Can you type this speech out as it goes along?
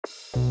Right,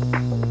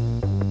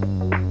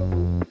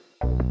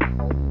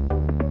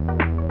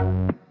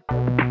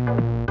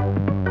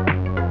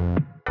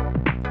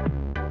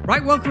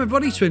 welcome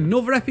everybody to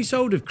another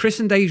episode of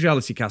Chris and Dave's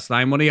Reality Cast.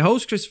 I'm one of your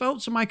hosts, Chris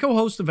Phelps, and my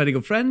co-host and very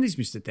good friend is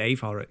Mr.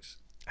 Dave Horrocks.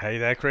 Hey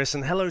there, Chris,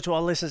 and hello to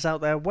our listeners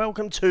out there.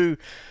 Welcome to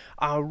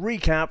our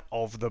recap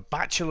of The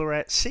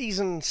Bachelorette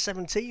Season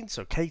 17,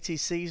 so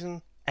Katie's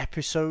season,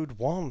 Episode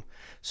 1.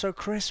 So,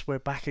 Chris, we're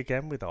back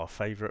again with our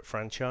favourite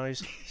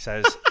franchise,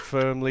 says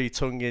firmly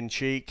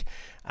tongue-in-cheek.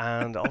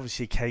 And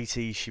obviously,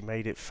 Katie, she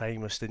made it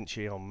famous, didn't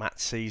she, on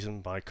Matt's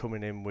season by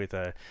coming in with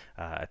a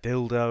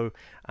dildo.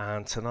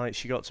 And tonight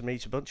she got to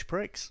meet a bunch of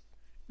pricks.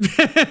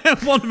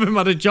 One of them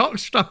had a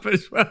jockstrap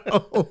as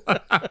well.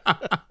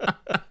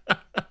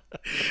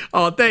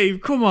 Oh, Dave,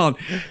 come on.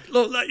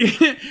 Look,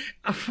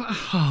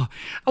 I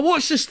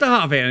watched the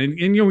start of it, and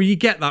you know, you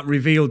get that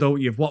reveal, don't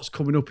you, of what's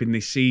coming up in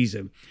this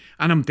season.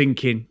 And I'm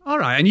thinking, all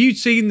right. And you'd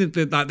seen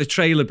the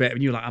trailer bit,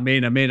 and you're like, I'm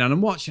in. And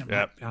I'm watching it.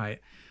 Yep. Like, all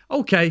right,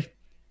 okay,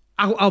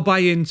 I'll buy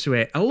into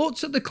it. I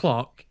looked at the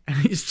clock,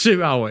 and it's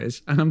 2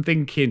 hours, and I'm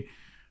thinking,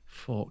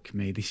 fuck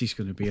me, this is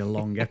going to be a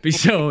long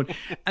episode.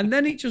 And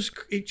then it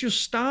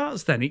just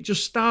starts. Then it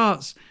just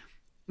starts.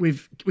 We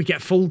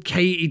get full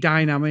Katie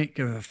dynamic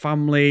of her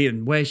family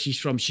and where she's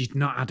from. She's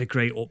not had a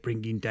great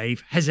upbringing,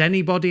 Dave. Has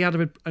anybody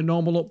had a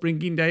normal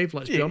upbringing, Dave?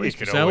 Let's be honest.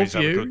 You could always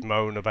have a good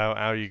moan about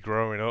how you're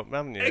growing up,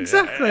 haven't you?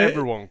 Exactly.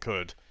 Everyone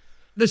could.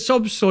 The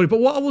sob story.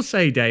 But what I will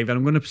say, Dave, and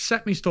I'm going to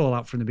set my stall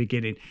out from the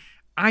beginning,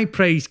 I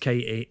praised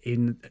Katie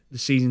in the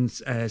season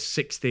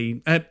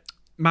 16...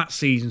 Matt's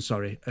season,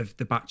 of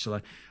The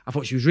Bachelor. I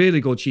thought she was really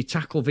good. She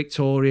tackled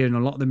Victoria and a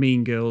lot of the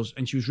mean girls,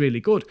 and she was really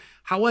good.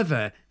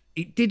 However,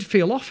 it did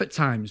feel off at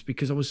times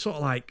because I was sort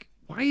of like,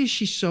 why is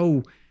she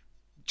so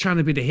trying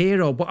to be the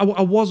hero? But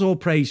I was all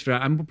praised for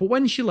it. But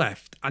when she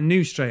left, I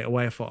knew straight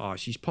away, I thought, oh,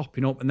 she's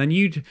popping up. And then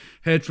you'd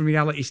heard from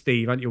Reality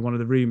Steve, hadn't you, one of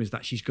the rumours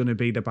that she's going to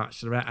be the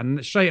Bachelorette.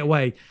 And straight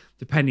away,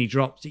 the penny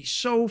dropped. It's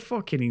so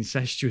fucking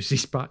incestuous,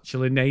 this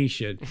Bachelor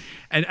Nation.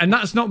 And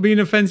that's not being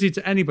offensive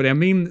to anybody. I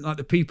mean, like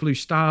the people who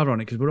star on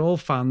it, because we're all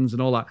fans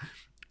and all that.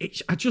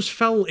 I just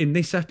felt in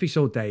this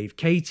episode, Dave,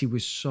 Katie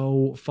was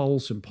so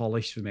false and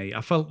polished for me.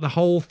 I felt the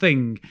whole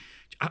thing,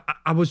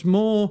 I was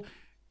more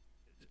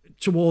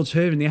towards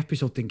her in the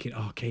episode thinking,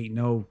 oh, Kate,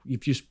 no,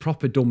 you've just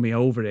proper done me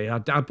over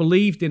here. I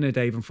believed in her,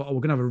 Dave, and thought, oh,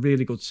 we're going to have a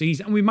really good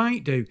season. And we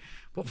might do.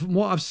 But from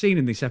what I've seen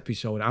in this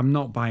episode, I'm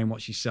not buying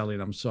what she's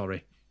selling. I'm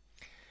sorry.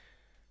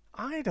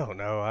 I don't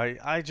know.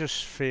 I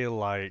just feel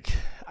like...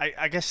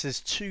 I guess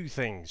there's two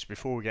things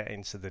before we get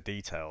into the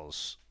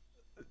details.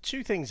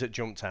 Two things that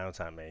jumped out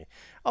at me.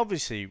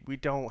 Obviously, we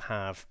don't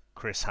have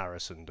Chris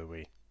Harrison, do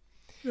we?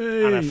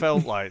 Hey. And I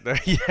felt like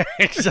yeah,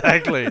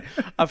 exactly.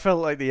 I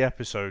felt like the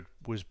episode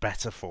was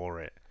better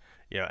for it.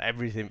 You know,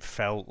 everything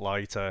felt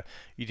lighter.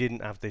 You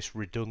didn't have this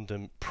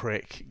redundant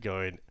prick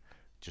going,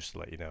 just to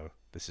let you know,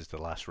 this is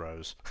the last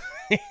rose.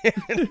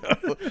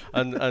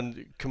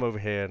 and come over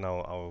here and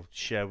I'll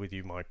share with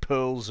you my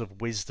pearls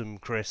of wisdom,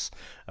 Chris,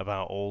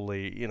 about all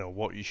the,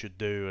 what you should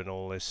do and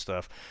all this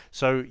stuff.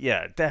 So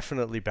yeah,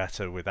 definitely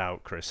better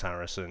without Chris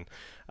Harrison.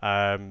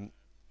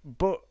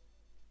 But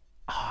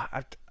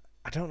I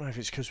don't know if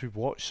it's because we've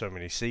watched so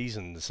many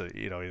seasons,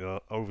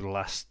 over the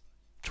last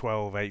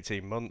 12,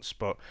 18 months,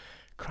 but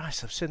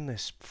Christ, I've seen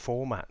this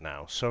format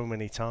now so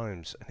many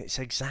times, and it's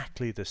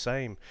exactly the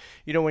same.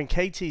 When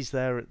Katie's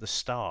there at the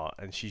start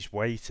and she's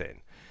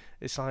waiting,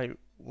 it's like,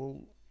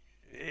 well,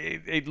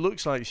 it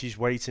looks like she's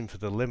waiting for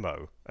the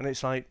limo, and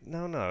it's like,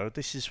 no,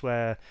 this is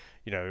where,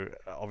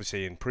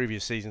 obviously in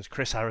previous seasons,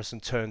 Chris Harrison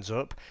turns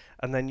up,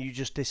 and then you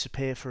just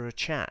disappear for a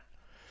chat.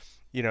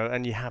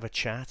 And you have a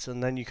chat,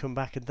 and then you come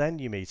back, and then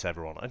you meet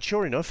everyone. And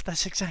sure enough,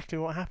 that's exactly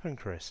what happened,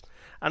 Chris.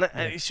 And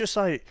it's just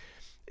like,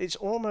 it's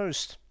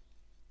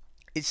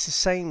the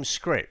same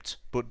script,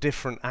 but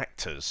different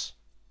actors.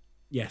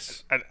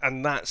 Yes.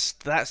 And that's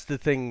the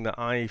thing that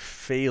I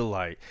feel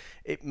like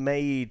it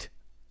made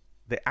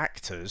the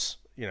actors,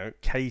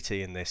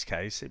 Katie in this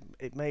case,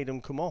 it made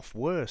them come off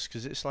worse,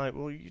 because it's like,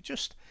 well, you're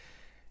just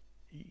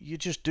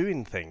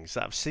doing things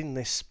that I've seen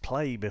this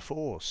play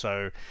before.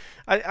 So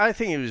I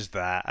think it was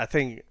that. I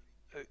think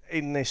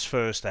in this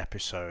first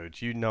episode,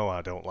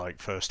 I don't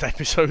like first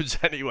episodes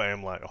anyway.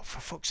 I'm like, oh, for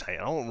fuck's sake,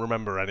 I don't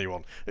remember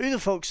anyone. Who the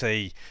fuck's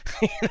he?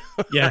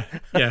 Yeah.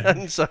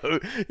 And so,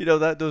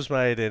 that does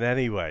my head in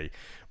anyway.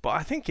 But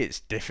I think it's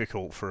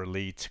difficult for a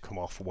lead to come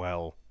off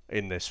well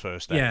in this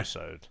first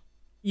episode.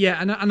 Yeah,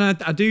 and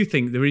I do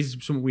think there is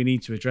something we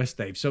need to address,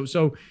 Dave. So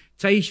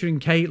Tayshia and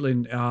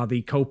Caitlin are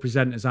the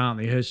co-presenters, aren't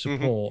they? Her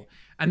support. Mm-hmm.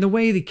 And the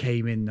way they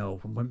came in,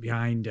 though, and went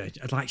behind her,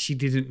 like she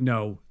didn't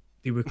know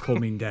they were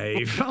coming,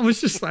 Dave. I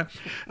was just like,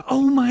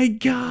 oh my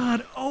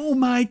God,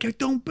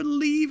 don't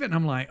believe it. And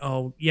I'm like,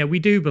 oh, yeah, we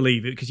do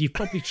believe it, because you've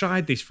probably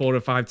tried this 4 or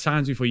 5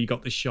 times before you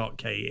got the shot,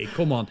 Katie.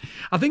 Come on.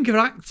 I think her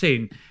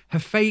acting, her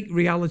fake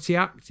reality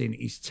acting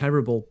is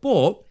terrible.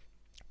 But,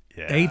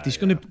 Dave, there's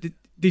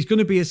going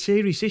to be a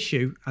serious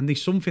issue, and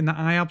there's something that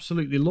I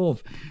absolutely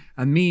love.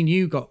 And me and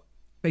you got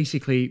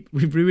basically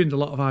we've ruined a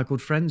lot of our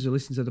good friends who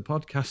listen to the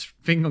podcast.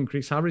 Thing on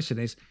Chris Harrison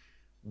is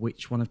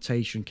which one of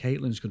Tasha and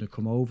Caitlin's going to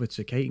come over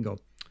to Kate and go,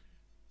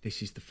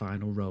 this is the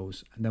final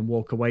rose, and then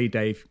walk away,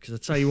 Dave. Because I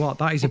tell you what,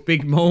 that is a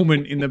big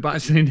moment in the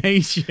Bachelor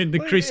Nation.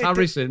 Chris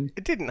Harrison.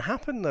 It didn't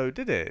happen though,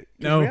 did it?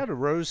 No. We had a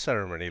rose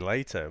ceremony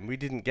later, and we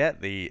didn't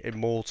get the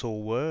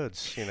immortal words.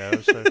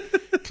 So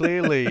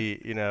clearly,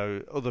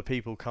 other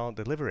people can't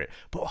deliver it.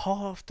 But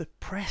half the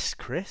press,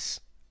 Chris.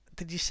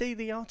 Did you see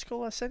the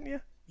article I sent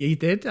you? Yeah, you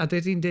did. I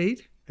did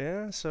indeed.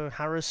 Yeah, so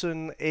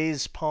Harrison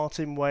is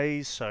parting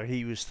ways, so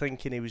he was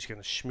thinking he was going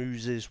to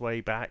schmooze his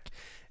way back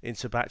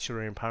into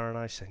Bachelor in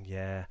Paradise, and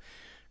yeah,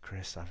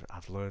 Chris,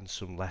 I've learned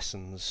some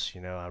lessons,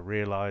 I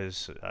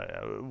realise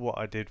what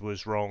I did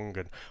was wrong,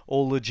 and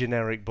all the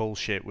generic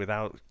bullshit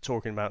without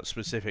talking about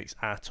specifics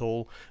at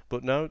all,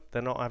 but no,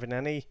 they're not having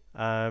any,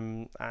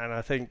 and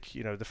I think,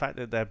 the fact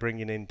that they're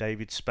bringing in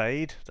David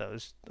Spade,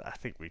 I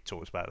think we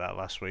talked about that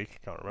last week,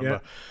 I can't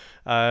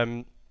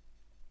remember,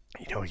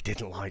 he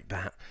didn't like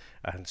that.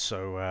 And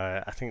so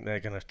I think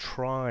they're going to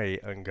try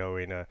and go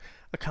in a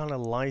kind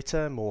of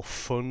lighter, more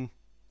fun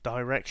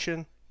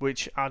direction,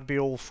 which I'd be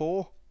all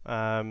for.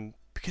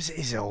 Because it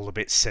is all a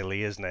bit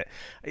silly, isn't it?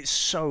 It's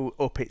so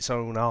up its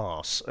own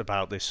arse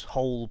about this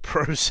whole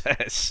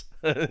process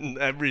and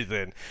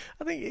everything.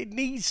 I think it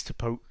needs to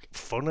poke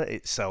fun at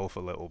itself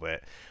a little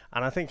bit.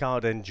 And I think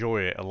I'd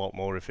enjoy it a lot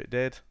more if it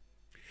did.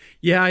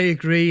 Yeah, I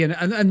agree.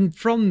 And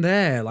from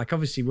there, like,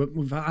 obviously,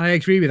 I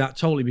agree with that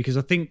totally, because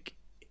I think,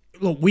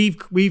 look,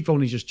 we've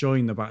only just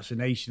joined the Bachelor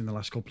Nation in the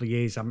last couple of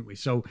years, haven't we?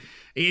 So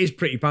it is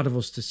pretty bad of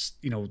us to,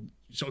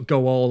 sort of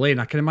go all in.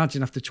 I can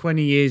imagine after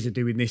 20 years of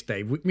doing this,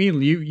 Dave, me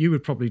and you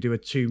would probably do a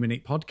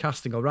 2-minute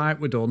podcast and go, right,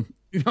 we're done.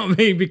 You know what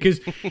I mean? Because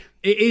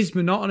it is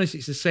monotonous.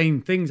 It's the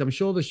same things. I'm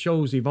sure the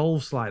show's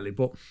evolved slightly,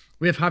 but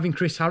with having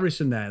Chris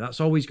Harrison there, that's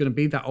always going to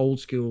be that old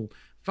school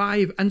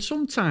vibe. And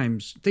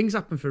sometimes things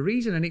happen for a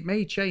reason, and it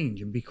may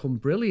change and become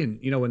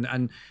brilliant,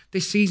 and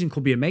this season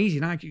could be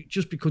amazing.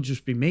 It could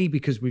just be me,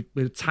 because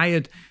we're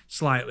tired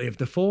slightly of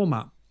the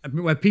format,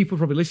 where people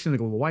probably listening and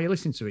go, well, why are you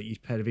listening to it, you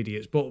pair of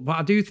idiots? But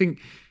I do think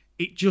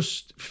it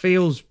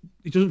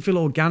doesn't feel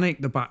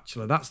organic, The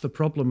Bachelor. That's the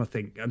problem, I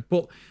think.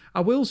 But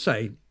I will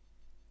say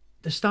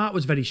the start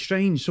was very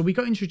strange. So we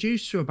got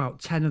introduced to about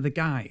 10 of the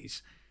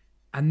guys,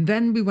 and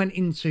then we went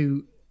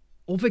into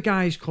other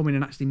guys coming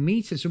and actually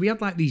meeting. So we had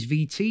like these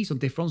VTs on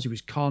different ones. It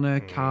was Connor,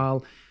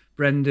 Carl,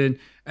 Brendan.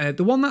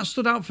 The one that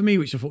stood out for me,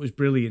 which I thought was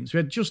brilliant, so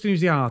we had Justin,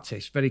 who's the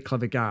artist, very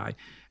clever guy.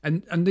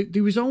 And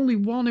there was only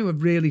one who I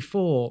really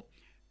thought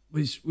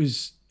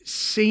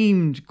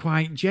seemed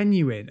quite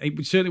genuine.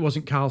 It certainly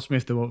wasn't Carl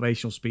Smith, the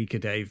motivational speaker,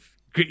 Dave.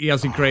 He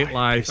has a great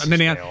life, and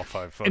then he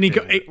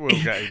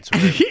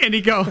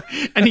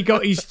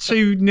got his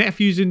 2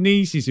 nephews and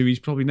nieces who he's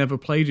probably never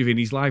played with in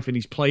his life, and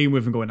he's playing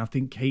with and going, I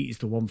think Kate is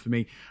the one for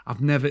me.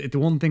 The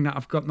one thing that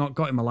I've not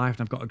got in my life,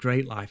 and I've got a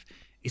great life,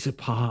 is a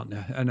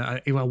partner and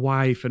a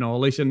wife and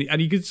all this, and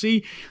you could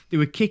see they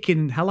were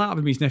kicking hell out of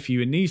him, his nephew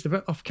and niece.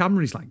 Off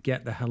camera, he's like,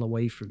 get the hell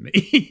away from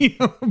me.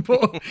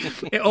 But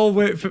it all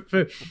worked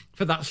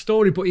for that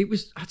story. But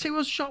I tell you, I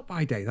was shocked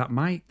by Dave, that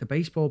Mike, the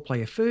baseball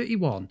player,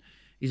 31.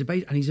 He's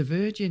a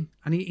virgin,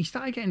 and he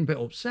started getting a bit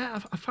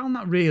upset. I found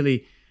that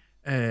really,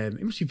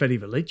 he must be very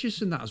religious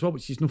and that as well,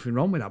 which is nothing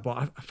wrong with that.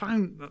 But I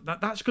found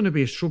that's going to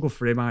be a struggle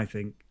for him, I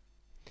think.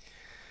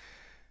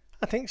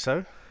 I think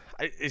so.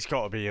 It's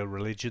got to be a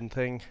religion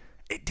thing.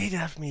 It did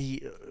have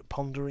me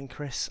pondering,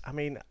 Chris. I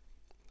mean,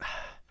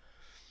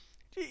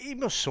 he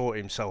must sort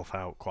himself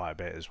out quite a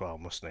bit as well,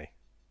 mustn't he?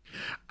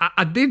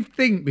 I did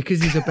think,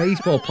 because he's a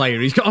baseball player,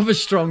 he's got to have a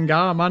strong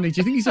arm, man. Do you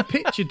think he's a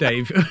pitcher,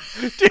 Dave?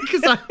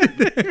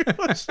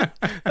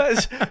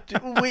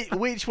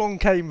 Which one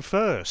came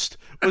first?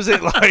 Was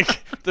it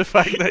like the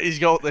fact that he's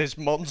got this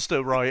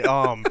monster right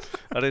arm,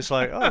 and it's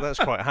like, oh, that's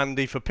quite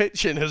handy for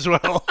pitching as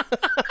well?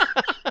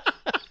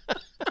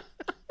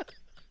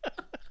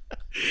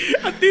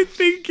 I did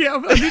think it.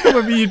 I didn't know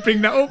whether you'd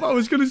bring that up. I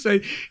was going to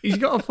say, he's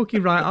got a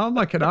fucking right arm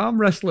like an arm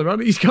wrestler,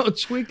 and he's got a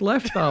twig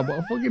left arm, but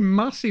a fucking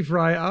massive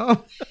right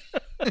arm.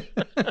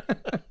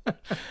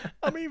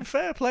 I mean,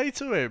 fair play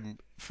to him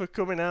for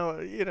coming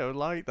out,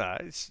 like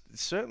that. It's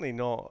certainly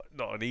not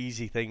an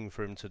easy thing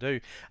for him to do.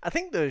 I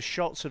think the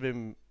shots of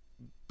him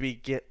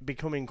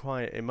becoming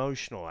quite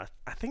emotional, I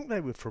think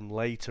they were from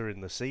later in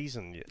the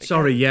season.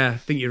 Sorry, yeah, I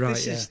think you're right.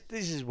 This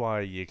is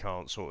why you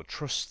can't sort of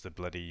trust the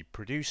bloody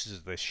producers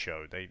of this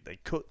show. They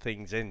cut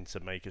things in to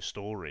make a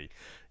story,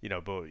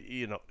 but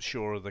you're not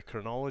sure of the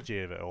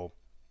chronology of it all.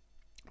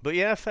 But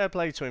yeah, fair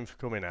play to him for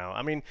coming out.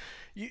 I mean,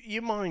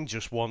 your mind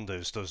just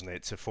wanders, doesn't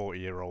it, to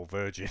 40-year-old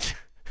virgin?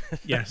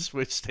 Yes,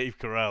 with Steve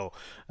Carell.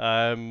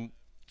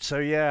 So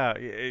yeah,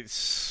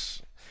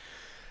 it's...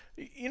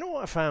 You know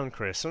what I found,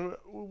 Chris? We'll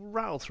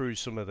rattle through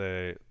some of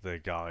the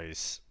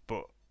guys,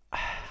 but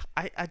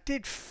I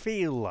did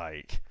feel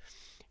like,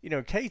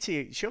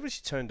 Katie, she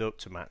obviously turned up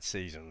to Matt's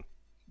season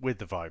with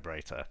the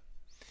vibrator.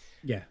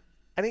 Yeah.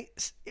 And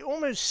it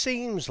almost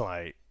seems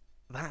like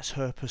that's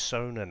her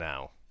persona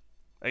now.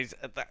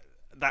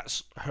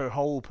 that's her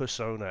whole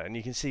persona, and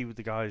you can see with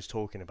the guys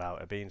talking about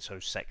her being so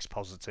sex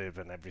positive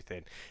and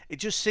everything. It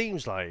just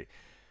seems like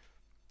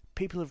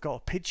people have got a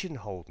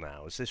pigeonholed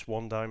now as this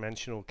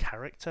one-dimensional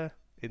character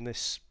in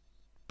this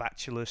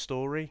Bachelor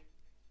story.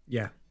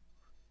 Yeah.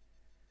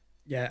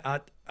 Yeah,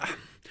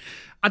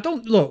 I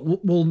don't look.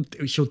 Well,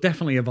 she'll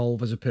definitely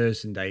evolve as a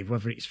person, Dave,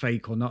 whether it's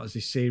fake or not as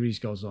this series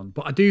goes on.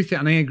 But I do think,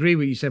 and I agree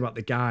with what you say about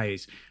the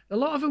guys. A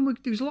lot of them,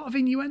 there was a lot of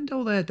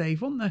innuendo there,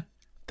 Dave, wasn't there?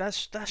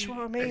 That's what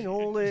I mean.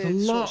 All the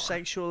sort of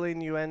sexual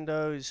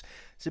innuendos.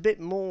 It's a bit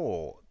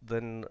more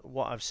than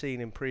what I've seen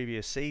in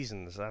previous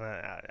seasons, and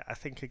I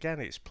think again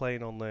it's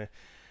playing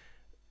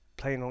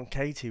on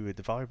Katie with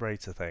the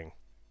vibrator thing.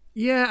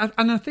 Yeah,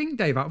 and I think,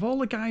 Dave, out of all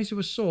the guys who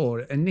I saw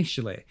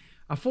initially,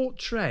 I thought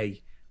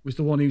Trey was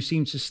the one who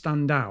seemed to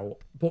stand out,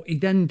 but he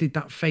then did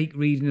that fake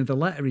reading of the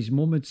letter his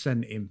mum had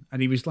sent him,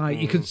 and he was like,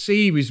 you could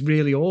see he was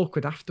really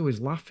awkward afterwards,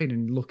 laughing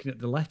and looking at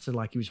the letter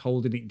like he was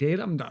holding it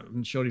dear.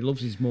 I'm sure he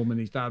loves his mum and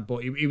his dad,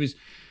 but he was.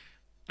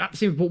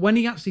 But when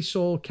he actually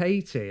saw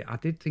Katie, I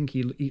did think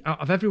he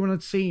out of everyone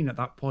I'd seen at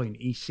that point,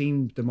 he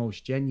seemed the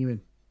most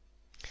genuine.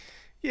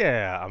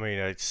 Yeah, I mean,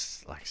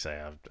 it's like I say,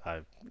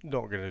 I'm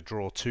not going to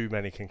draw too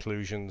many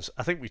conclusions.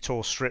 I think we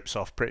tore strips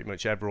off pretty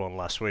much everyone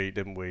last week,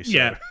 didn't we? So,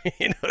 yeah.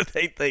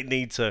 They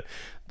need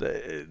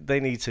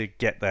to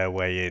get their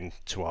way in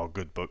to our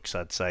good books,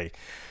 I'd say.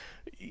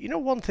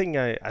 One thing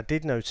I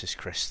did notice,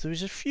 Chris, there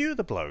was a few of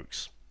the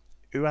blokes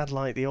who had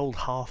like the old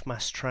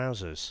half-mast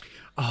trousers.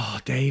 Oh,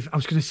 Dave, I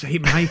was going to say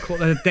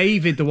Michael,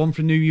 David, the one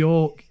from New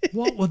York.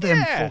 What were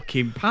them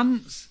fucking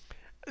pants?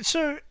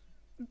 So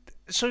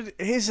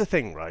here's the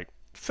thing, right?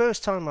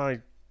 First time I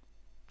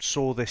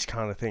saw this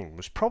kind of thing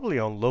was probably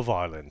on Love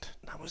Island.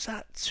 Now, was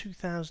that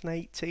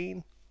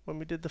 2018 when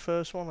we did the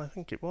first one? I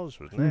think it was,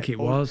 wasn't it? I think it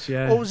was,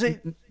 yeah. Or was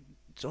it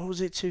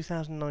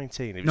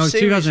 2019? It was no,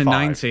 Series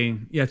 2019.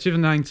 5. Yeah,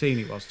 2019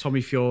 it was.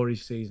 Tommy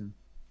Fury's season.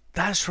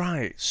 That's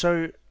right.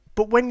 So,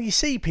 but when you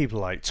see people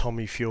like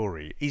Tommy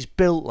Fury, he's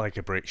built like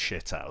a brick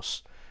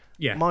shithouse.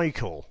 Yeah.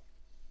 Michael,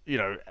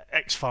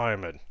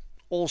 ex-fireman,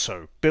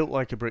 also built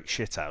like a brick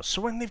shithouse.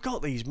 So when they've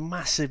got these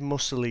massive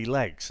muscly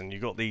legs and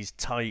you've got these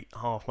tight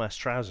half-mast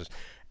trousers,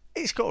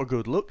 it's got a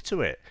good look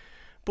to it.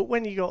 But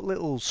when you got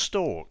little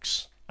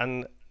stalks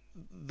and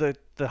the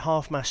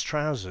half-mast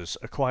trousers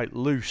are quite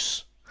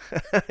loose,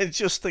 I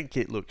just think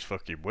it looks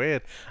fucking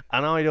weird.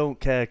 And I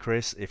don't care,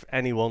 Chris, if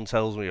anyone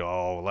tells me,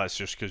 oh, that's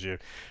just because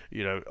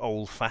you're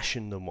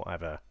old-fashioned and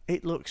whatever.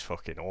 It looks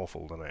fucking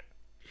awful, doesn't it?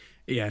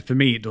 Yeah, for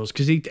me it does,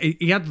 because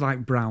he had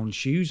like brown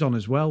shoes on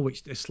as well,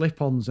 which are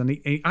slip-ons, and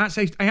I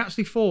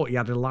actually thought he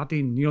had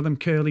Aladdin, them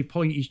curly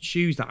pointy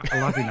shoes that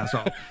Aladdin has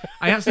on.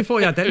 I actually thought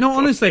he had that. No,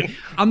 honestly,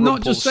 I'm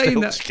not just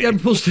saying that. Yeah,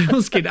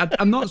 Rumpelstiltskin.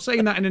 I'm not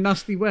saying that in a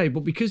nasty way,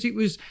 but because it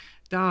was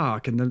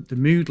dark and the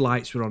mood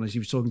lights were on as he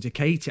was talking to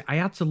Katie, I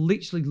had to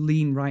literally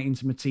lean right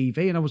into my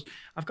TV, and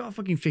I've got a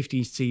fucking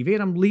 50-inch TV,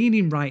 and I'm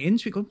leaning right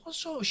into it, going, what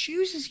sort of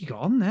shoes has he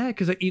got on there?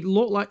 Because it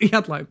looked like he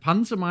had like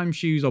pantomime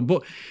shoes on,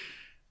 but.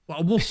 What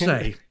I will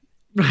say,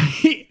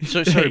 right?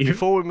 So sorry,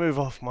 before we move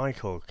off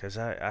Michael, because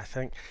I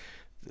think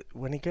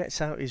when he gets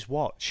out his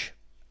watch,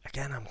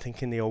 again, I'm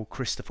thinking the old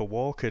Christopher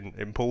Walken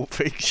in Pulp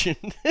Fiction.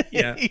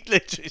 Yeah. He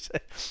literally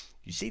said,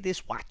 you see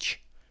this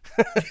watch?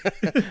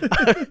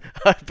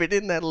 I've been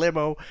in that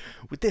limo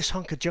with this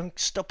hunk of junk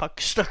stuck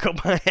on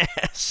my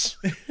ass.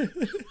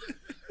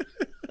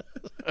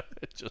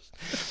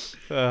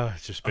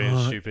 Just being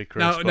stupid,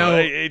 Chris.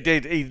 No.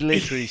 He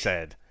literally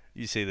said,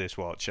 you see this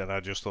watch, and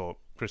I just thought,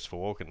 Christopher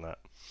Walken that.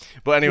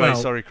 But anyway,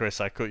 sorry,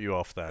 Chris, I cut you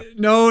off there.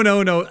 No.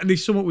 And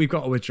there's something we've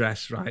got to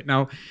address right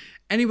now.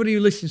 Anybody who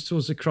listens to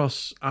us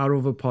across our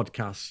other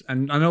podcasts,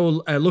 and I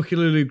know Lucky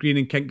Lulu Green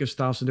and Kent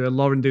Gustafson do, and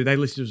Lauren do, they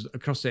listen to us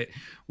across it.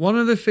 One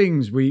of the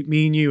things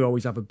me and you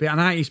always have a bit, and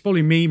it's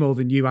probably me more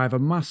than you, I have a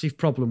massive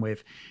problem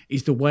with,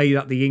 is the way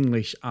that the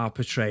English are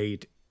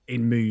portrayed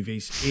in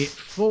movies. It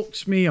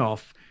fucks me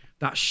off,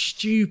 that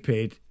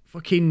stupid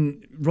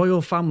fucking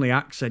royal family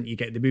accent you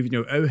get in the movie,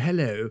 oh,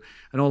 hello,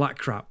 and all that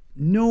crap.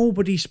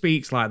 Nobody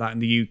speaks like that in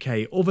the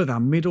UK other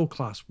than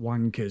middle-class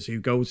wankers who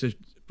go to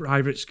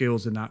private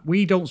schools and that.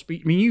 We don't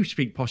speak... I mean, you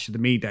speak posher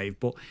than me, Dave,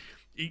 but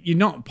you're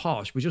not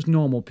posh. We're just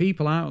normal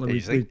people, aren't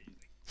we?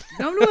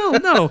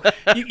 No.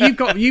 You've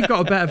got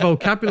a better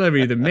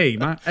vocabulary than me.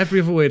 Every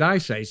other word I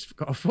say's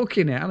got a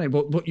fucking it, hasn't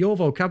it? But your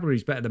vocabulary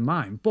is better than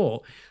mine.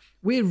 But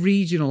we're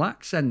regional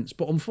accents,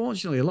 but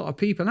unfortunately, a lot of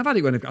people, and I've had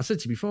it I said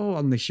to you before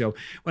on this show,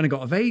 when I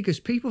got to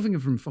Vegas, people think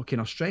I'm from fucking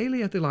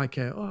Australia. They're like,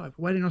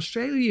 where in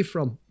Australia are you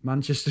from?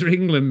 Manchester,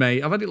 England,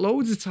 mate. I've had it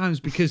loads of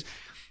times because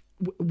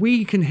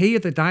we can hear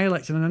the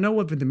dialects, and I know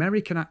with the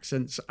American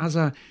accents,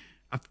 I've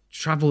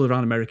travelled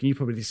around America, you're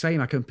probably the same.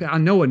 I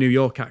know a New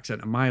York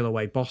accent a mile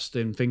away,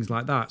 Boston, things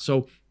like that.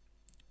 So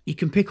you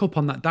can pick up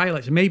on that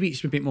dialect, and maybe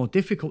it's a bit more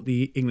difficult,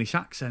 the English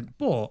accent,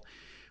 but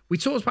we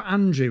talked about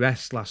Andrew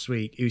S. last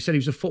week, who said he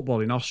was a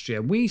footballer in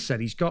Austria, and we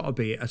said he's got to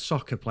be a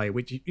soccer player,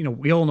 which,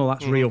 we all know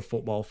that's real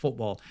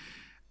football.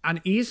 And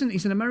he isn't.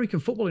 He's an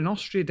American footballer in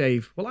Austria,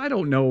 Dave. Well, I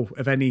don't know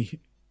of any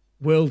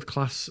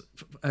world-class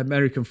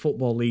American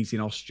football leagues in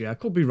Austria. I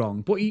could be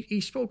wrong, but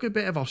he spoke a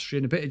bit of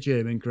Austrian, a bit of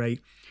German,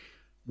 great.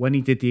 When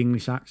he did the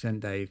English accent,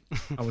 Dave,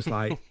 I was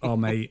like, oh,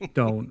 mate,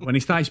 don't. When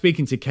he started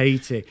speaking to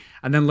Katie,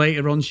 and then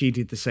later on she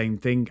did the same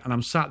thing, and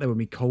I'm sat there with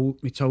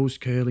my toes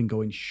curling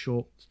going,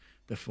 shut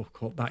the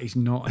fuck up. That is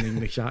not an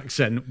English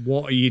accent.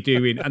 What are you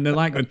doing? And they're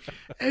like, going,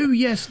 oh,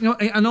 yes. No,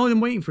 I know I'm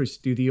waiting for us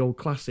to do the old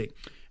classic.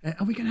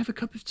 Are we going to have a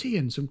cup of tea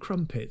and some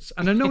crumpets?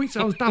 And I know it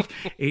sounds daft.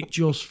 It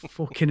just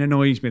fucking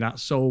annoys me that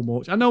so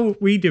much. I know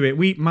we do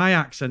it. My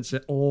accents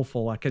are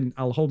awful.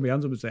 I'll hold my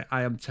hands up and say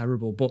I am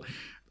terrible. But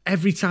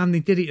every time they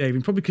did it,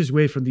 David, probably because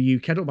we're from the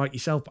UK, I don't know about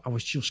yourself, but I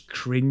was just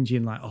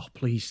cringing like, oh,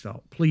 please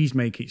stop. Please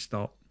make it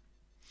stop.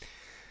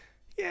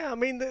 Yeah, I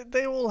mean,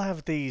 they all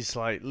have these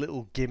like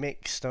little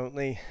gimmicks, don't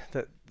they?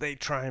 That they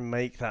try and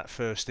make that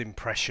first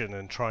impression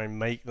and try and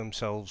make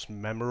themselves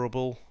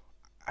memorable.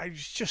 I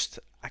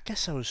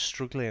guess I was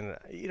struggling,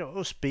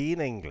 us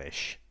being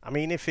English. I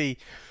mean,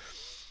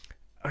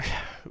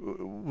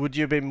 would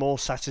you have been more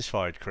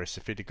satisfied, Chris,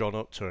 if he'd have gone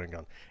up to her and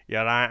gone,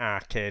 "You're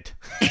right, kid"?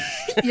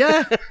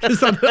 Yeah,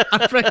 because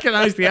I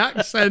recognise the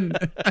accent.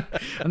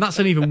 And that's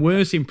an even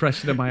worse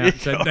impression of my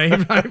accent,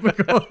 Dave. Right?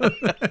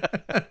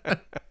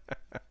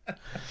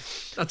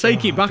 I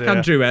take it back, dear.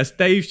 Andrew S.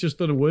 Dave's just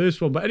done a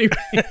worse one, but anyway.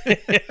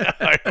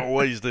 I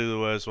always do the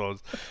worst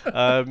ones.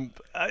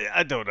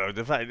 I don't know.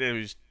 The fact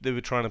they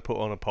were trying to put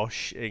on a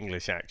posh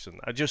English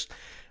accent. I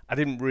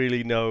didn't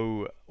really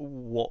know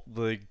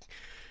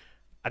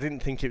I didn't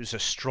think it was a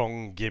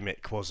strong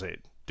gimmick, was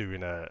it?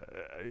 Doing a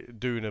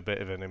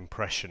bit of an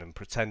impression and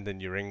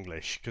pretending you're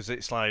English, because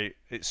it's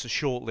a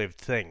short-lived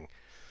thing,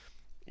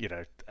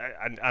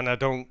 and I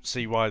don't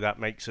see why that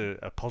makes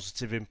a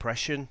positive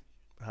impression.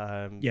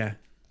 Yeah.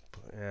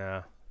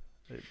 Yeah,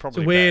 it's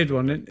a weird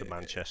one. The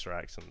Manchester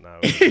accent now.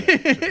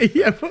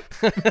 Yeah,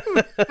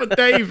 but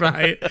Dave,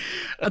 right?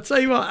 I tell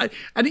you what,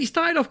 and it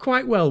started off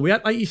quite well. We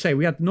had, like you say,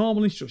 we had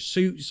normal instructor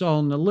suits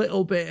on, a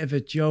little bit of a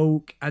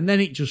joke, and then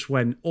it just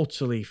went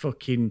utterly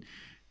fucking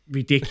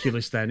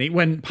ridiculous. Then it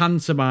went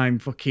pantomime,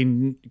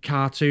 fucking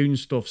cartoon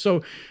stuff.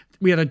 So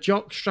we had a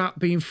jock strap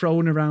being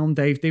thrown around,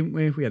 Dave, didn't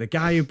we? We had a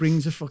guy who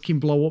brings a fucking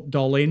blow-up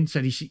doll in,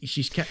 said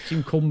she's kept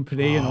him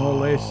company and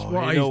all this.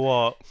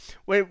 What?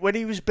 When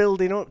he was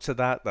building up to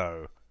that,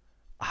 though,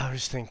 I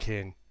was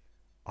thinking,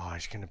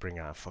 he's going to bring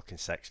out a fucking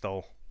sex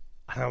doll.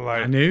 And I'm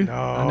like, I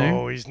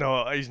knew. He's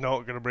not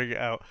going to bring it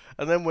out.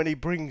 And then when he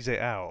brings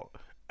it out,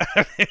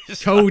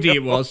 Cody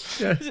it was.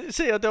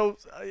 See,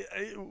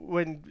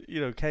 when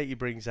Katie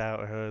brings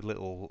out her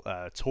little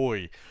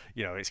toy,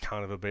 it's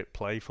kind of a bit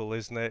playful,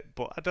 isn't it?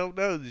 But I don't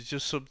know, there's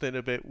just something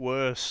a bit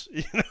worse,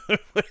 when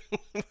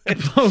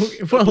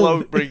the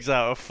bloke brings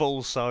out a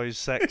full-size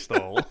sex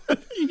doll.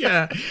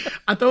 Yeah,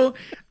 I know,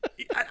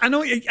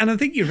 and I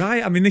think you're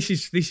right. I mean, this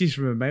is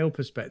from a male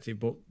perspective,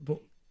 but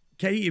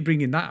Katie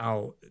bringing that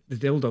out, the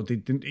dildo,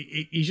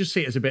 you just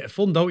see it as a bit of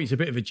fun, don't you? It's a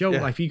bit of a joke.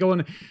 Yeah. Like if you go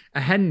on a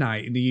hen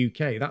night in the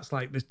UK, that's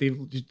like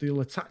they'll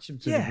attach them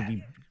to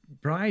the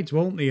brides,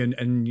 won't they?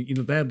 And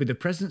there'll be the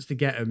presents to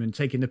get them and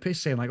taking the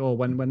piss, saying like, oh,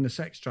 when the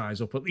sex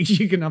dries up, at least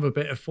you can have a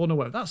bit of fun or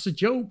whatever. That's a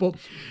joke. But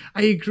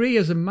I agree,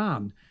 as a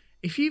man,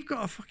 if you've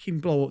got a fucking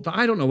blow-up doll,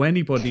 I don't know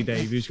anybody,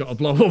 Dave, who's got a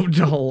blow-up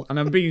doll, and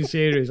I'm being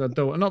serious, I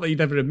don't. Not that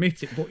you'd ever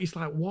admit it, but it's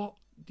like, what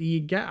do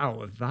you get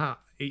out of that?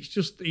 It's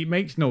just, it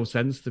makes no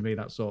sense to me,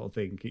 that sort of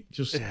thing. It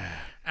just,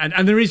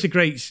 and there's a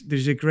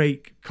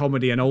great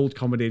comedy, an old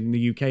comedy in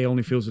the UK,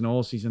 Only Fools and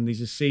Horses, and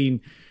there's a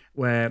scene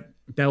where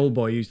Del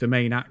Boy, who's the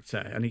main actor,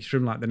 and it's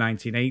from like the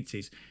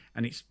 1980s,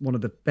 and it's one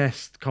of the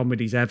best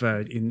comedies ever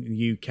in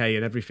the UK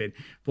and everything.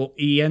 But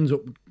he ends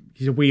up,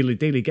 he's a wheelie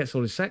deal. He gets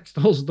all his sex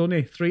dolls, doesn't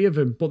he? 3 of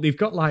them, but they've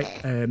got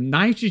like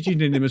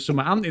nitrogen in them or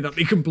something, haven't they, that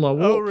they can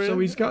blow up. Really? So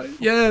he's got,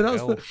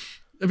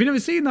 have you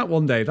never seen that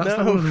one, Dave? That's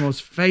like one of the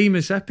most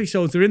famous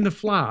episodes. They're in the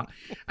flat,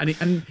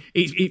 and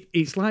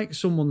it's like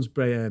someone's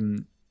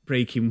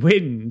breaking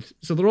wind.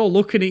 So they're all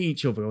looking at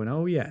each other, going,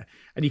 "Oh yeah,"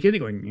 and you're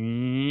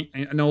going,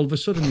 and all of a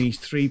sudden these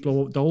 3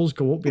 blow-up dolls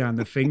go up behind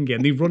the finger,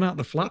 and they run out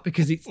the flat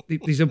because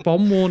there's a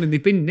bomb warning.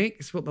 They've been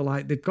nicked, but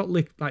they've got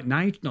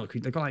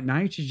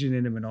nitrogen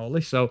in them and all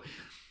this. So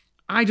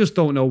I just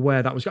don't know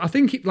where that was. I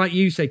think, like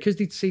you say, because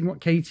they'd seen what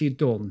Katie had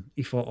done,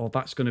 he thought, "Oh,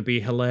 that's going to be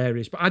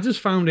hilarious." But I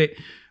just found it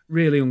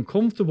really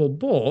uncomfortable.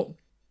 But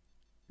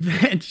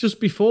then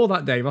just before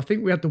that, Dave, I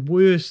think we had the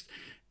worst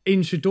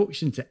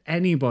introduction to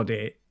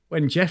anybody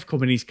when Jeff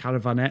come in his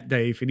caravanette,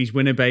 Dave, in his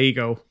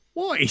Winnebago.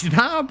 What is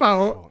that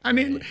about? And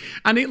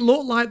it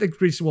looked like the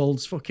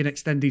Griswolds' fucking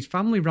extended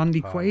family.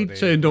 Randy Quaid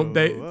turned up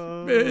there.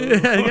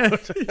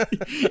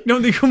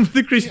 They come for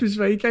the Christmas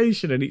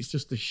vacation and it's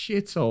just a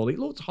shithole. It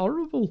looked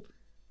horrible.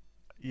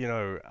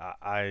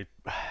 I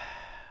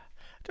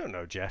don't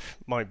know, Jeff.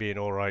 Might be an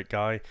alright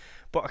guy,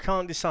 but I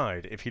can't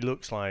decide if he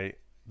looks like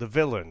the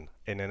villain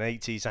in an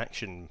 80s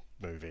action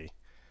movie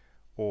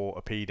or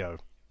a pedo.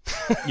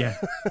 Yeah.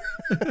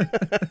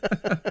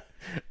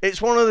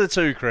 It's one of the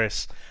two,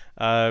 Chris.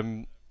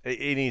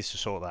 He needs to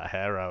sort that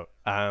hair out.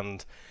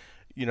 And,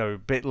 a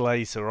bit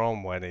later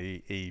on when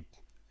he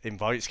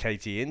invites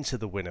Katie into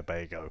the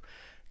Winnebago,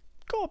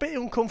 got a bit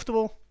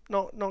uncomfortable.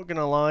 Not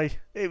gonna lie,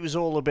 it was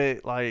all a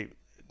bit like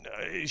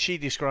she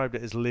described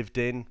it as lived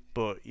in,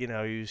 but he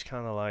was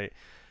kind of like,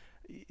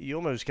 you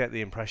almost get the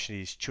impression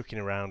he's chucking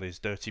around his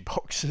dirty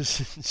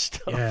boxes and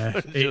stuff. Yeah,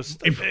 And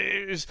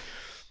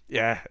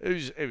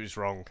it was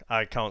wrong.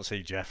 I can't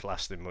see Jeff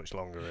lasting much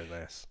longer in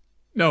this.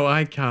 No,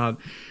 I can't.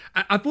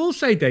 I will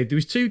say, Dave, there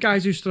was two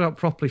guys who stood out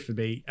properly for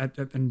me,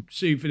 and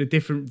two for the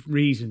different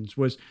reasons.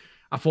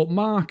 I thought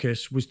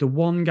Marcus was the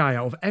one guy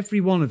out of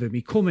every one of them.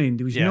 He come in,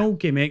 there was no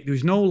gimmick, there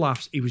was no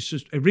laughs. He was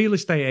just a real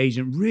estate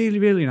agent, really,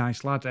 really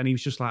nice lad. And he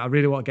was just like, I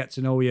really want to get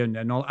to know you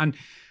and all. And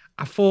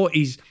I thought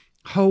his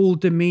whole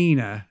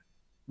demeanour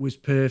was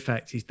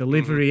perfect. His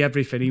delivery,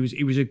 everything. He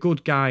was a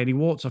good guy and he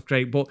walked off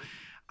great. But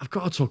I've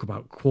got to talk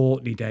about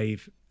Courtney,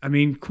 Dave. I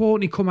mean,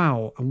 Courtney come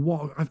out and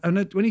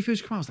when he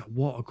first came out, I was like,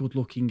 what a good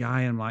looking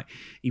guy. And I'm like,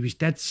 he was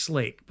dead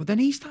slick. But then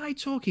he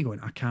started talking, going,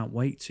 I can't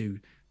wait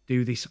to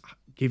do this,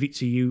 give it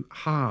to you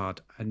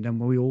hard, and then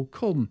we all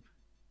come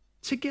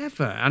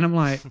together. And I'm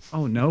like,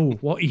 oh no,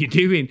 what are you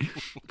doing?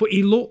 But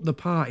he looked the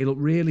part. He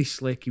looked really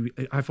slick.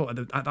 I thought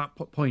at that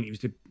point he was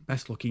the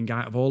best looking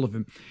guy of all of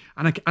them.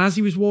 And as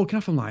he was walking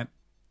off, I'm like,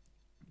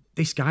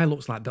 this guy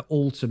looks like the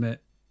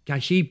ultimate guy.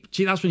 She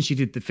that's when she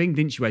did the thing,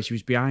 didn't she, where she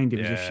was behind him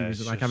as if she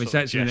was like having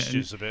sex with him.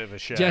 Gestures a bit of a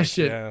shake.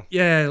 Gesture,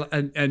 yeah.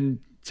 And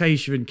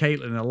Tasha and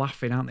Caitlin are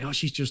laughing, aren't they? Oh,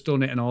 she's just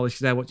done it and all this.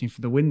 They're watching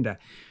from the window.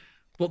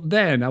 But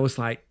then I was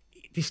like,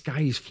 this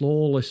guy is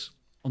flawless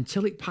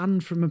until it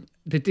panned from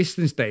the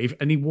distance, Dave,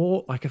 and he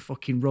walked like a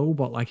fucking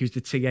robot, like he was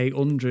the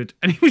T800,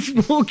 and he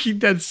was walking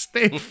dead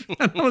stiff.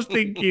 And I was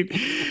thinking,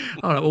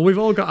 all right, well, we've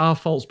all got our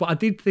faults, but I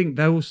did think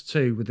those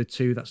two were the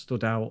two that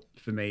stood out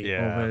for me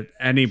over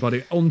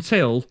anybody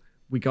until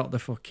we got the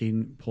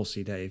fucking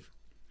pussy, Dave.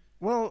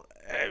 Well,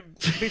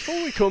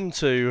 before we come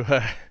to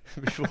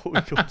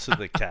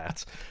the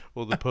cat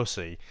or the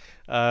pussy,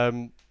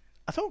 I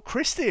thought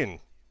Christian.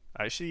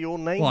 Actually, your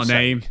name. What a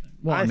name!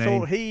 I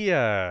thought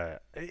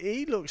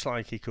he looks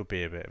like he could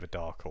be a bit of a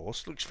dark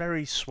horse. Looks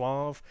very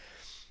suave.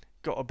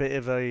 Got a bit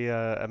of a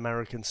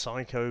American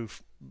Psycho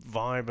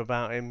vibe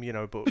about him,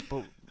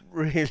 But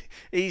really,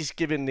 he's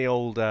giving the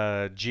old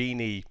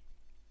genie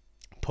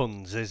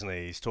puns, isn't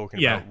he? He's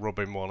talking about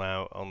rubbing one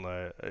out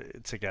on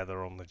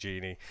together on the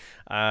genie.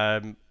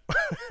 But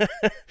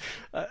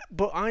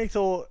I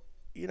thought,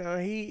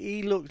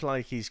 he looked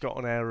like he's got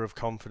an air of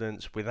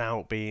confidence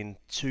without being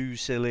too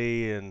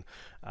silly, and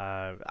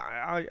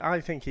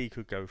I think he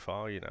could go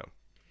far,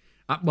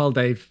 Well,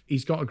 Dave,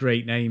 he's got a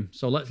great name,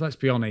 so let's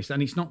be honest.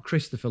 And it's not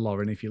Christopher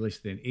Lauren, if you're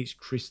listening. It's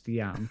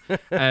Christian.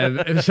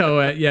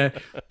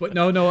 But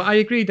no, I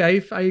agree,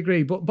 Dave. I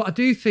agree. But I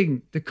do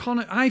think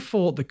I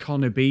thought the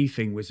Connor B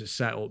thing was a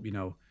setup.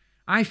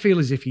 I feel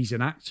as if he's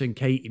an actor and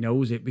Katie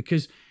knows it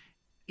because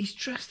he's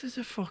dressed as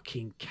a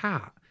fucking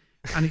cat.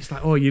 And it's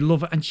like, oh, you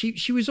love it. And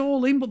she was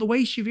all in, but the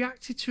way she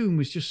reacted to him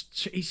was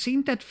just, it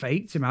seemed dead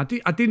fake to me.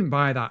 I didn't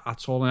buy that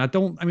at all.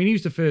 And he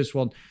was the first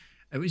one.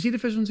 Was he the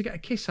first one to get a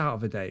kiss out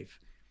of her, Dave?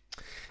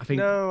 I think.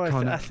 No,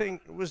 I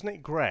think, wasn't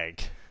it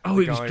Greg? Oh,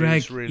 it was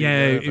Greg. Was really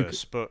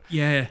nervous, but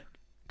yeah.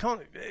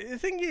 The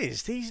thing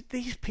is,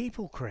 these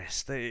people,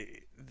 Chris, they're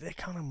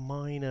kind of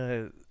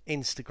minor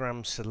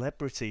Instagram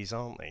celebrities,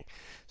 aren't they?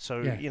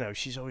 So,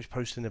 she's always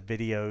posting her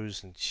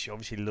videos, and she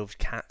obviously loves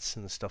cats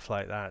and stuff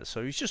like that.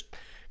 So he's just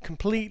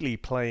completely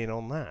playing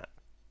on that.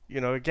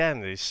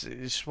 Again,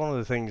 it's one of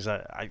the things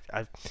that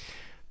I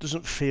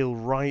doesn't feel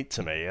right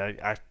to me.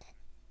 I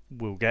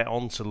will get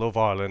on to Love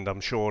Island,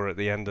 I'm sure, at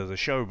the end of the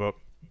show, but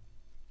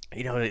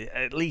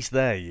at least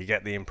there you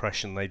get the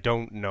impression they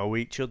don't know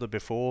each other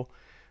before,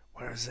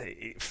 whereas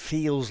it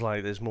feels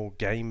like there's more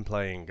game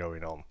playing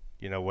going on.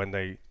 When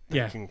they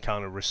can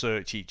kind of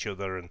research each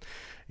other and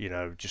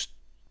just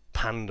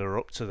pander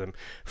up to them.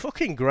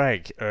 Fucking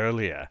Greg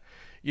earlier,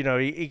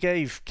 he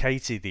gave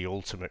Katie the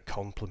ultimate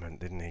compliment,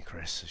 didn't he,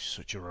 Chris? She's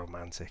such a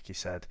romantic. He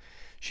said,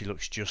 she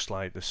looks just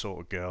like the sort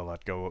of girl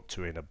I'd go up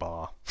to in a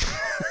bar.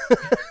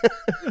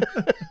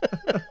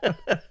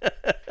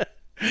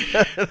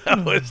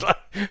 That was like,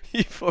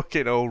 you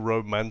fucking old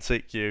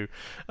romantic, you.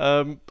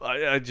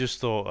 I just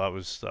thought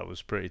that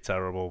was pretty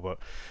terrible, but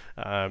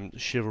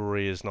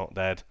chivalry is not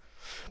dead.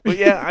 But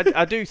yeah,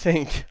 I do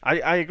think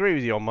I agree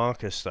with you on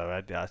Marcus though.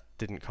 I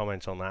didn't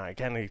comment on that.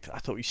 Again, I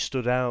thought he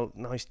stood out.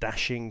 Nice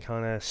dashing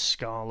kind of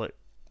scarlet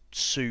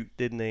suit,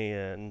 didn't he?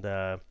 And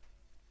I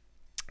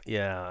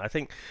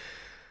think,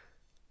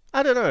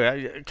 I don't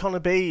know. Connor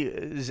B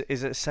is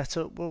it set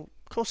up? Well,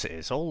 of course it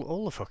is.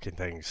 All the fucking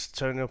things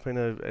turning up in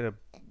a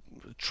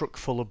truck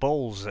full of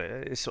bowls.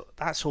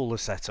 That's all a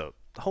setup.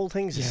 The whole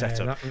thing's a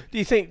setup. Do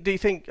you think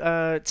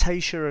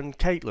Tasha and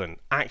Caitlin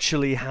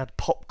actually had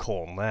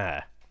popcorn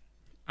there?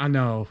 I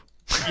know.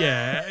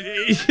 Yeah.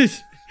 It's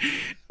just,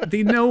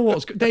 they know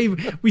what's...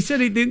 Dave, we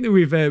said it, didn't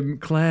we, with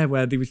Claire,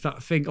 where there was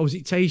that thing... Oh, was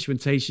it Tasha when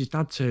Tasha's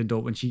dad turned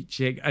up and she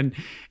and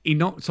he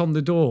knocked on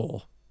the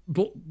door,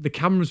 but the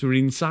cameras were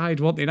inside,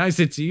 weren't they? And I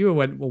said to you, I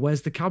went, well,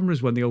 where's the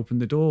cameras when they opened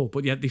the door?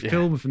 But yet they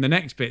filmed from the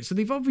next bit. So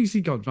they've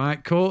obviously gone,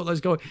 right, cool,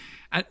 let's go.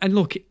 And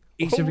look,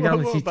 it's a What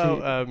reality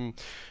about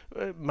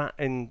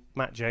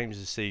Matt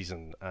James's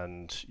season?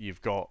 And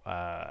you've got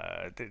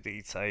did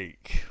he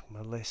take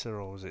Melissa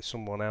or was it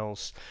someone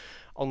else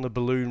on the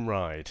balloon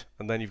ride?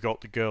 And then you've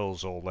got the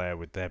girls all there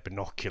with their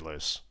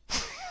binoculars.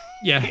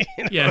 Yeah,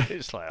 You know, yeah.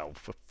 it's like, oh,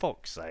 for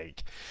fuck's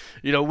sake!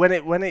 You know,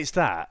 when it's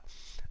that,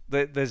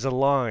 there's a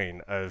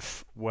line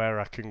of where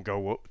I can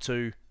go up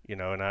to. You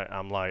know, and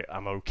I'm like,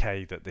 I'm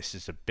okay that this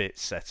is a bit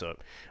set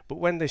up. But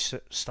when they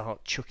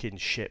start chucking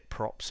shit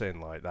props in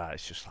like that,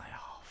 it's just like,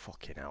 oh,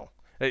 fucking hell.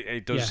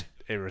 It does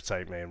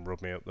irritate me and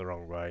rub me up the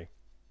wrong way.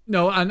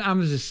 No, and I'm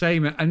the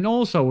same. And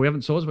also, we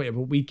haven't talked about it,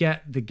 but we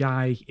get the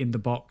guy in the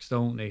box,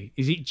 don't we?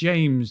 Is it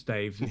James,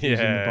 Dave, who's in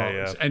the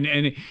box? Yeah.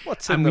 And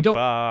What's and in we the don't,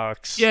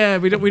 box? Yeah,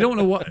 we don't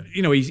know what,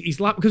 you know, he's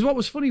like, because what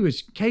was funny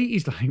was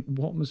Katie's like,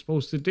 what am I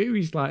supposed to do?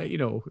 He's like, you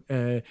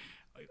know,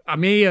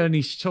 I'm here, and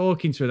he's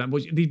talking to her,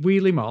 but they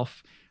wheel him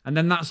off. And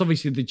then that's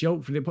obviously the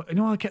joke for it. But you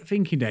know, I kept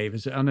thinking, Dave,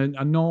 as on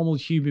a normal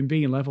human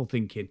being level,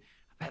 thinking,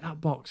 I bet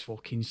that box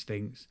fucking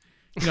stinks.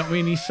 You know what I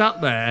mean? He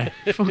sat there,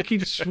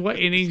 fucking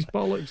sweating his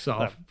bollocks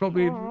off.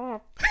 Probably,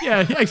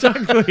 yeah,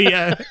 exactly.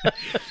 Yeah,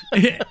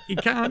 he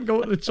can't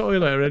go to the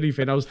toilet or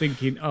anything. I was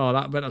thinking, oh,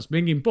 that's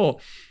minging. But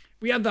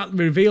we had that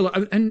reveal,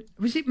 and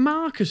was it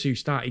Marcus who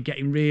started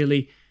getting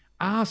really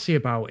arsey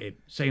about him,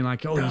 saying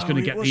like, "Oh, he's going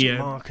to get the."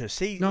 Marcus.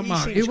 He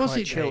Marcus. seems Who was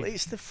quite it? chill. Dave?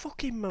 It's the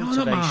fucking not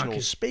motivational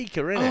Marcus.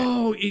 speaker, isn't it?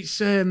 Oh,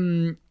 it's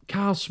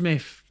Carl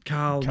Smith.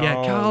 Carl.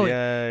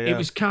 Yeah. It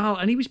was Carl,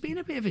 and he was being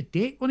a bit of a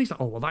dick when he's like,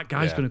 "Oh, well, that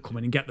guy's going to come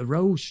in and get the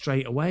rose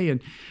straight away."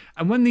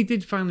 And when they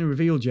did finally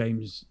reveal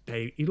James,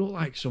 he looked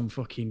like some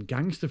fucking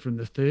gangster from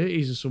the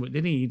 30s or something,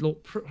 didn't he? He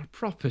looked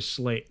proper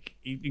slick.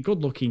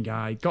 Good-looking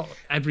guy. Got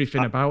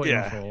everything about him.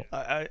 I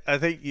thought. I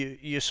think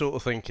you're sort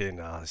of thinking,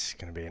 this is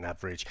going to be an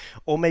average,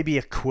 or maybe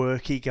a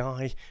quirky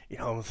guy. You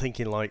know, I'm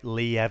thinking like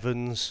Lee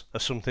Evans or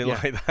something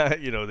like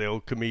that. You know, the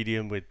old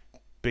comedian with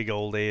big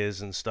old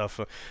ears and stuff.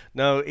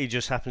 No, he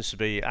just happens to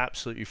be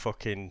absolutely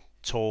fucking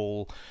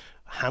tall,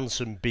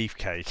 handsome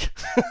beefcake.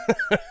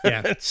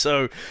 Yeah.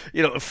 So,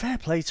 you know, fair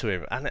play to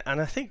him.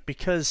 And I think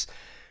because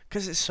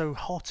it's so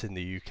hot in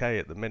the UK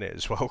at the minute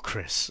as well,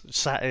 Chris,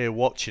 sat here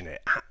watching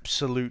it,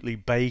 absolutely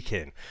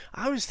baking.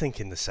 I was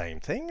thinking the same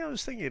thing. I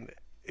was thinking,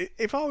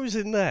 if I was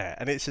in there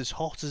and it's as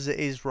hot as it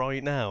is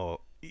right now,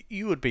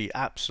 you would be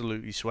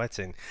absolutely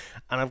sweating.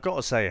 And I've got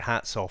to say,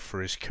 hats off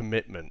for his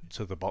commitment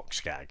to the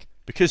box gag.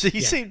 Because he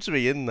seemed to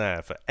be in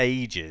there for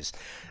ages,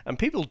 and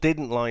people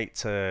didn't like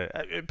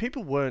to.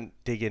 People weren't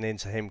digging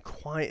into him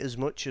quite as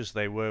much as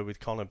they were with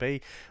Connor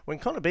B. When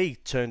Connor B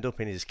turned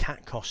up in his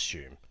cat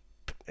costume,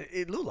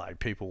 it looked like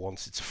people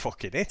wanted to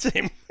fucking hit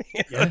him.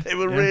 They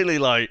were really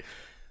like,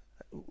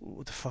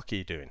 "What the fuck are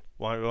you doing?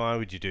 Why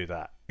would you do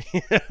that?"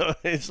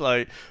 It's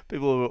like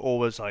people were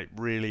always like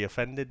really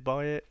offended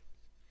by it.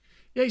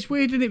 Yeah, it's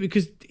weird, isn't it?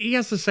 Because he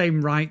has the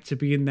same right to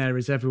be in there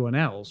as everyone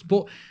else,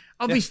 but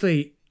obviously.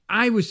 Yeah.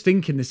 I was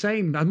thinking the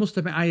same. I must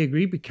admit, I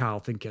agreed with Carl,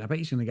 thinking, I bet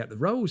he's going to get the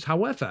rose.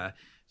 However,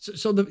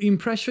 so the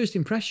first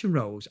impression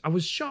rose, I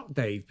was shocked,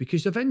 Dave,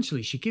 because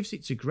eventually she gives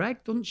it to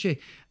Greg, doesn't she?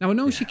 Now, I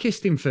know she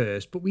kissed him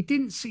first, but we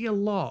didn't see a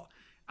lot.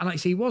 And like I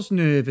say, he was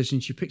nervous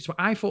and she picked up.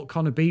 I thought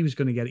Connor B was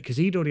going to get it because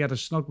he'd already had a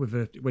snog with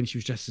her when she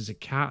was dressed as a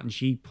cat, and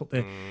she put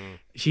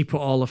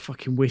all the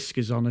fucking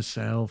whiskers on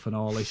herself and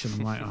all this. And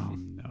I'm like, oh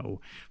no.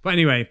 But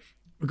anyway,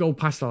 we go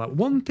past all that.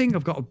 One thing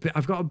I've got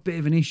a bit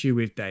of an issue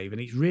with, Dave, and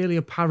it's really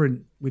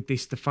apparent with the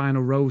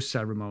final rose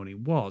ceremony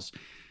was,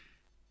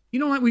 you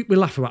know, like we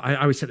laugh about. I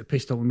always said the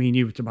pistol with me and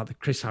you about the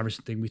Chris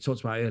Harrison thing we talked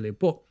about earlier.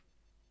 But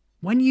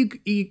when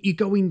you're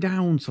going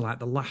down to like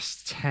the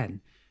last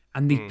 10,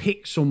 and they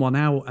pick someone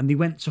out, and they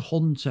went to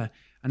Hunter,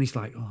 and he's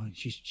like, oh,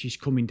 she's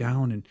coming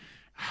down, and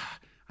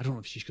I don't know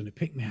if she's going to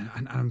pick me,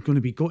 and I'm going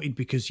to be gutted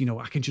because, you know,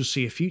 I can just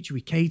see a future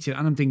with Katie,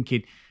 and I'm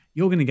thinking,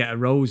 you're going to get a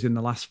rose in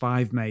the last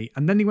 5, mate.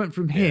 And then he went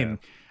from him,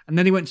 and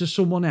then he went to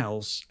someone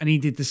else, and he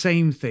did the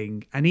same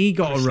thing, and he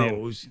got a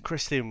rose.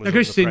 Christian was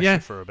under pressure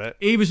for a bit.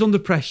 He was under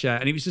pressure,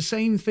 and it was the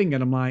same thing,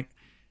 and I'm like,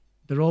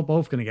 they're all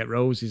both going to get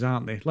roses,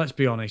 aren't they? Let's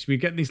be honest. We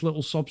get these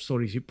little sob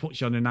stories. It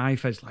puts you on a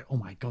knife edge, like, oh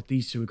my God,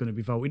 these two are going to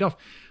be voted off.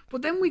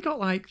 But then we got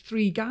like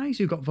 3 guys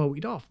who got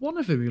voted off. One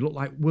of them who looked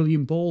like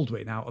William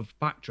Baldwin out of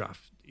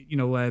Backdraft, you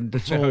know, the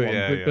tall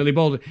one, Billy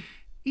Baldwin.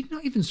 He'd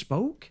not even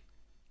spoke.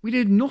 We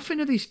did nothing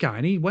of this guy,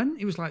 and he went.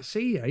 He was like,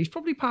 see ya. He's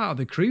probably part of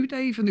the crew,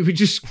 Dave, and he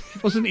just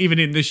wasn't even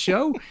in the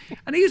show.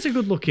 And he was a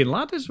good-looking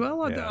lad as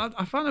well.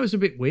 I found that was a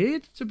bit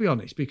weird, to be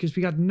honest, because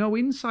we had no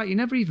insight. He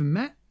never even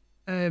met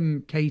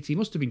Katie. It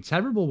must have been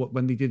terrible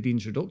when they did the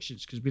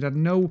introductions, because we'd had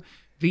no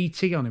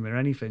VT on him or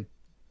anything.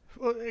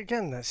 Well,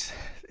 again,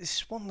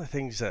 it's one of the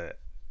things that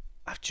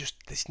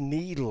this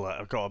needle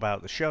that I've got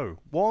about the show.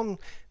 One,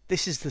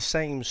 this is the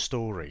same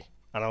story.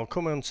 And I'll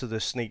come on to the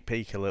sneak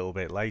peek a little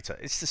bit later.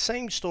 It's the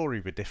same story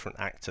with different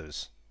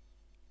actors.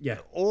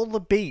 Yeah. All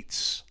the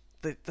beats,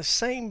 the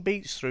same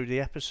beats through the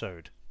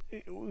episode.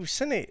 We've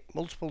seen it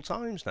multiple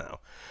times now.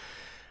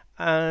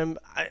 And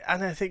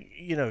I think,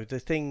 you know, the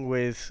thing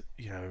with,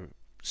 you know,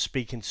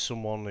 speaking to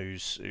someone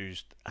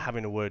who's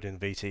having a word in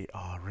the VT,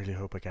 oh, I really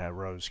hope I get a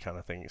rose kind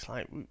of thing. It's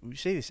like, we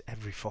see this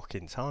every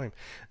fucking time.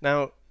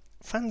 Now,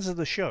 fans of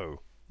the show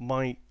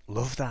might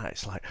love that.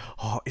 It's like,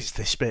 oh, it's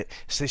this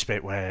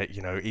bit where,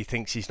 you know, he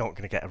thinks he's not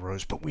going to get a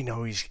rose, but we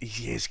know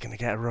he is going to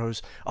get a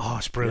rose. Oh,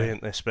 it's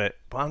brilliant, this bit.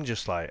 But I'm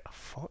just like, oh,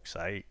 fuck's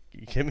sake,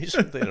 you give me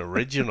something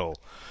original.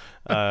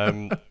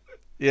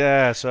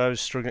 Yeah, so I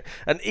was struggling.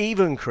 And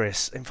even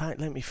Chris, in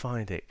fact, let me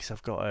find it, because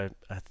I've got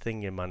a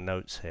thing in my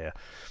notes here.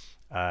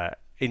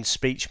 In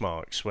speech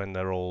marks, when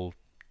they're all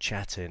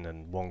chatting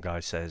and one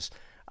guy says,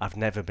 I've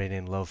never been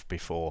in love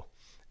before.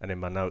 And in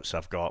my notes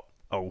I've got,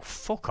 oh,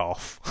 fuck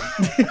off.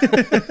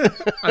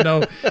 I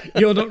know,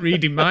 you're not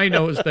reading my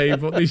notes, Dave,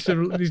 but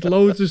there's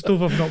loads of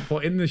stuff I've not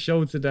put in the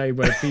show today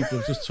where people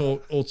have just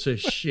talk utter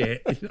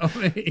shit. You know what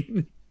I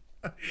mean?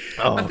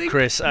 Oh,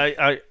 Chris,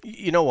 I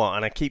you know what,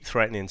 and I keep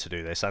threatening to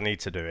do this, I need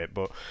to do it,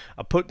 but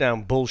I put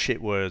down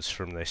bullshit words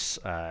from this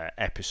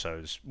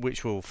episodes,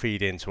 which will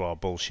feed into our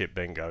bullshit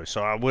bingo,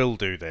 so I will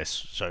do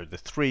this. So the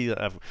three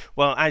that I've,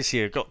 well,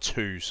 actually I've got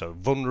two, so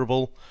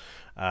vulnerable,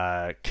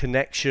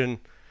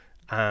 connection,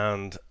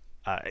 and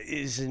it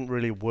isn't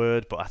really a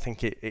word, but I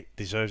think it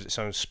deserves its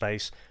own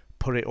space.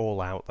 Put it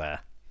all out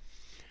there.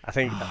 I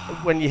think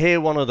when you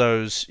hear one of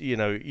those, you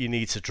know, you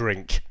need to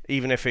drink,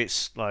 even if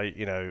it's like,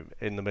 you know,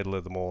 in the middle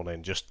of the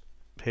morning, just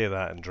hear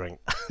that and drink.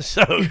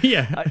 So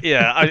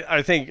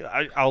I think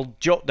I'll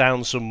jot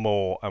down some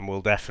more, and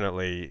we'll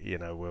definitely, you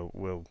know,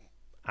 we'll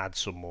add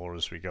some more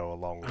as we go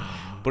along.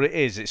 But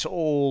it's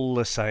all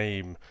the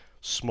same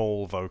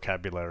small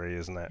vocabulary,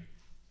 isn't it?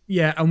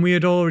 Yeah, and we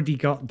had already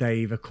got,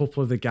 Dave, a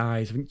couple of the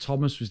guys. I think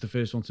Thomas was the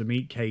first one to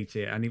meet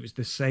Katie, and it was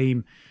the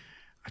same.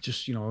 I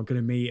just, you know, I'm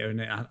going to meet her,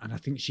 and I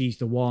think she's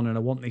the one, and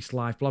I want this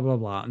life, blah, blah,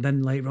 blah. And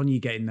then later on you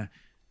get in there,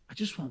 I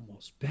just want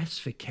what's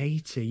best for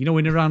Katie, you know,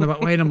 in a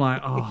roundabout way. And I'm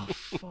like, oh,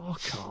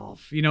 fuck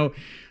off. You know,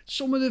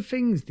 some of the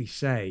things they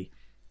say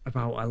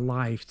about a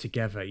life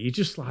together, you're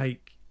just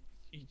like,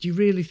 do you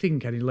really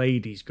think any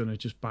lady's going to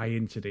just buy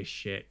into this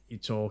shit you're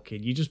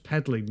talking? You're just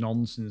peddling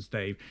nonsense,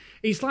 Dave.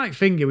 It's like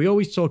Finger, we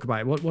always talk about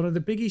it. One of the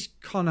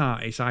biggest con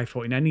artists I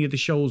thought in any of the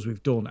shows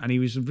we've done, and he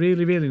was a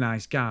really, really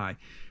nice guy,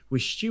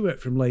 was Stuart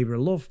from Labour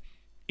of Love.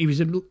 He was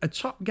a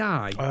top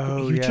guy.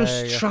 Oh, he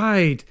just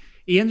tried.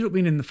 He ended up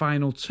being in the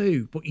final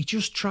two, but he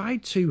just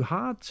tried too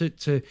hard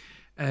to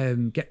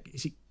get.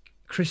 Is it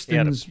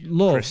Kristen's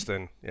love?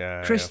 Kristen,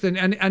 Kristen,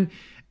 and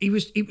it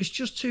was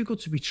just too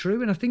good to be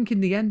true. And I think in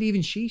the end,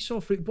 even she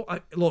saw through.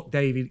 But look,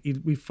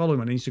 David, we follow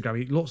him on Instagram.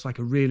 He looks like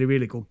a really,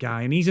 really good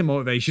guy, and he's a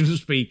motivational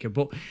speaker.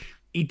 But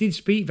he did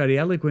speak very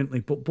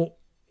eloquently. But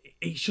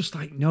it's just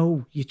like,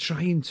 no, you're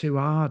trying too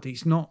hard.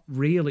 It's not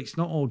real. It's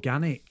not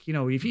organic. You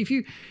know, if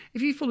you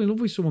fall in love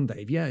with someone,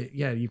 Dave, yeah,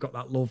 you've got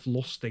that love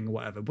lusting or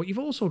whatever. But you've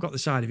also got the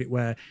side of it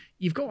where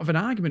you've got to have an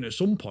argument at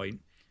some point.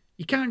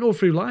 You can't go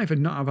through life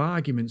and not have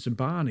arguments and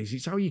barneys.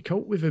 It's how you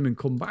cope with them and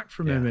come back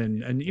from them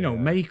and you know,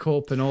 make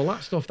up and all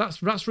that stuff.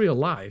 That's real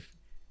life.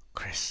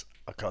 Chris,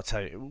 I've got to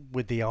tell you,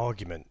 with the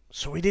argument,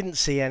 so we didn't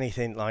see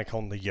anything like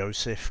on the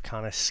Yosef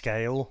kind of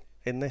scale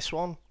in this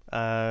one.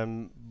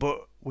 But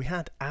we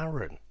had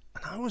Aaron.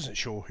 And I wasn't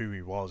sure who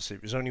he was.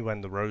 It was only when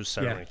the rose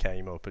ceremony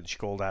came up and she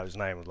called out his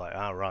name. I was like,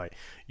 all right,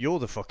 you're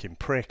the fucking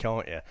prick,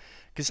 aren't you?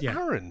 Because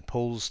Aaron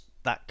pulls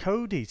that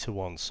Cody to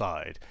one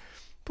side,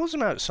 pulls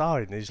him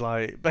outside, and he's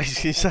like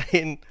basically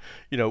saying,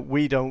 you know,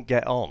 we don't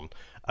get on,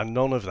 and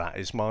none of that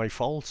is my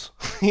fault.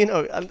 You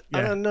know, and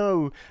I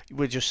know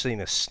we're just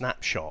seeing a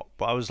snapshot,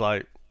 but I was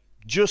like,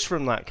 just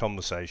from that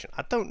conversation,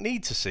 I don't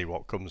need to see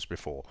what comes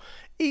before.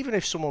 Even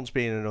if someone's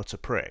being an utter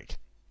prick,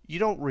 you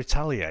don't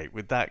retaliate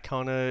with that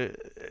kind of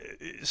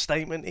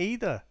statement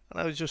either. And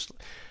I was just,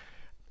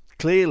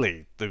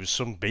 clearly there was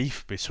some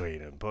beef between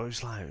them, but it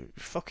was like,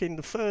 fucking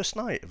the first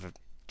night of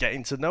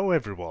getting to know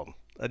everyone,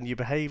 and you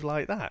behave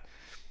like that.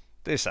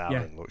 This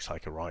Aaron looks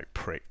like a right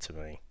prick to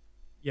me.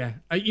 Yeah.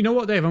 You know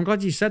what, Dave? I'm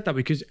glad you said that,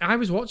 because I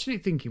was watching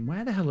it thinking,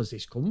 where the hell has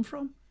this come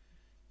from?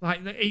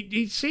 Like,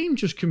 it seemed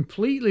just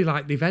completely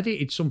like they've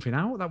edited something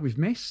out that we've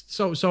missed.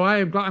 So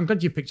I'm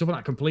glad you picked up on that.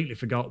 I completely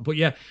forgot. But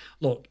yeah,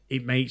 look,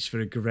 it makes for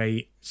a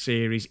great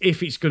series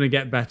if it's going to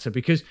get better.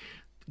 Because,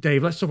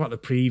 Dave, let's talk about the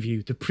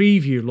preview. The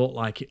preview looked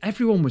like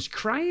everyone was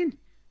crying.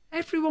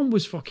 Everyone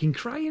was fucking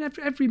crying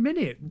every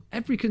minute.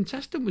 Every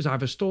contestant was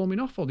either storming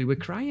off or they were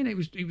crying. It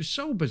was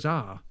so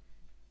bizarre.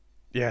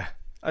 Yeah,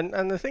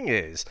 and the thing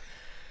is,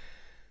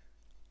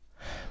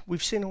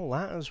 we've seen all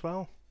that as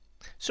well.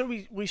 So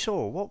we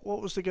saw,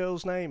 what was the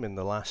girl's name in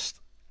the last,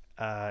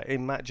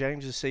 in Matt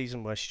James's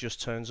season where she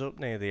just turns up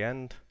near the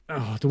end?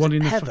 Oh, the one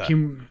in the Heather?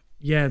 Fucking...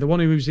 Yeah, the one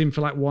who was in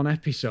for like one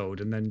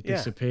episode and then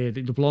disappeared.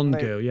 The blonde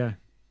girl, yeah.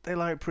 They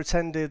like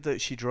pretended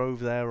that she drove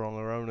there on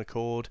her own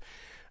accord.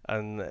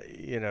 And,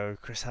 you know,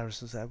 Chris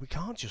Harrison's there. We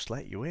can't just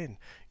let you in.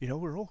 You know,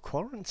 we're all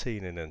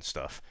quarantining and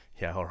stuff.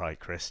 Yeah, all right,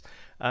 Chris.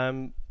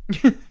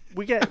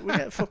 We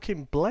get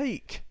fucking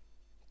Blake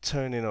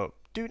turning up,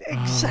 doing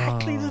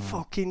exactly the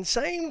fucking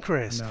same,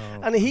 Chris.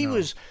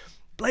 And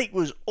Blake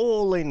was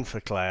all in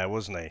for Claire,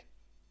 wasn't he?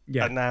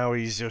 Yeah. And now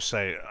he's just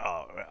saying,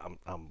 oh,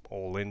 I'm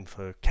all in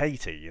for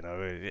Katie. You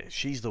know,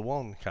 she's the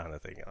one kind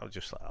of thing. I was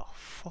just like, oh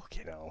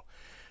fucking hell,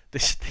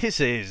 this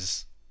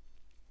is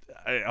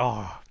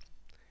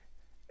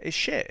it's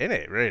shit, isn't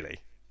it? Really.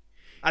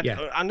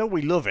 I know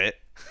we love it,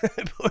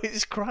 but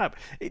it's crap.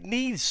 It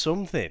needs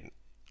something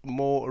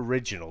more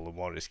original than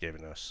what it's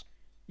given us.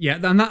 Yeah,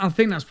 and I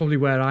think that's probably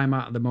where I'm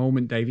at the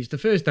moment, Dave. It's the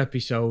first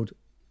episode,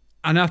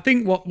 and I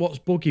think what's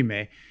bugging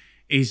me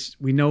is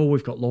we know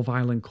we've got Love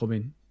Island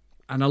coming,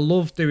 and I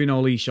love doing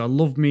all these shows. I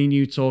love me and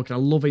you talking. I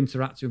love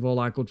interacting with all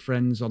our good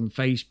friends on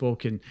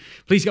Facebook, and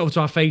please get over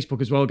to our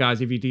Facebook as well, guys,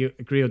 if you do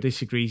agree or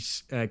disagree.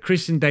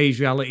 Chris and Dave's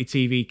reality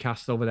TV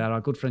cast over there. Our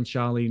good friend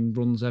Charlene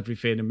runs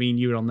everything, and me and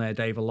you are on there,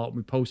 Dave, a lot. And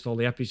we post all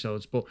the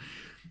episodes, but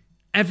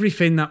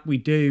everything that we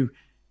do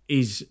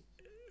is...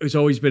 It's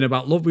always been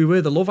about love. We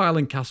were the Love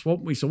Island cast,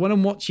 weren't we? So when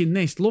I'm watching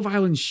this, Love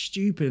Island's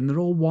stupid and they're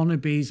all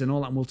wannabes and all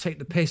that, and we'll take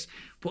the piss.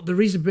 But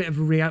there is a bit of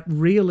a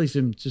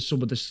realism to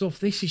some of the stuff.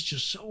 This is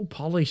just so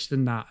polished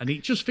and that. And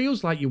it just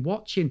feels like you're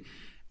watching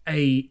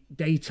a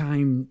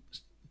daytime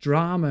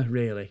drama,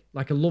 really.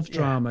 Like a love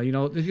drama, you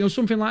know,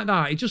 something like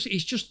that.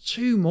 It's just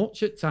too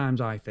much at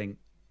times, I think.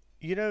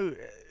 You know,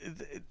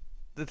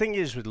 the thing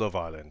is with Love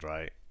Island,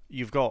 right?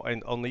 You've got,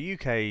 on the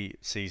UK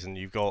season,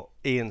 you've got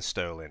Ian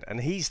Sterling,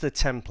 and he's the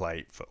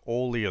template for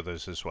all the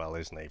others as well,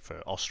 isn't he? For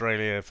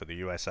Australia, for the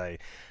USA,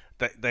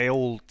 they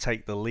all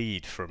take the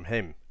lead from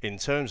him in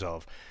terms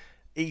of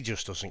he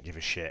just doesn't give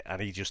a shit,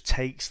 and he just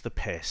takes the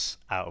piss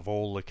out of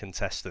all the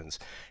contestants.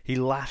 He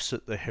laughs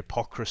at the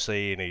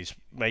hypocrisy, and he's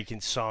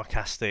making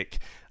sarcastic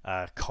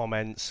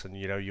comments, and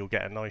you'll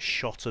get a nice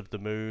shot of the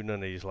moon,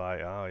 and he's like,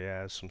 oh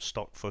yeah, some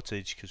stock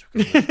footage because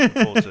we couldn't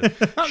afford to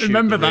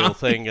shoot the real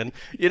thing, and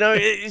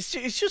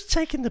it's just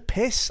taking the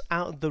piss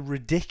out of the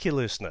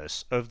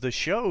ridiculousness of the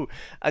show,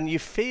 and you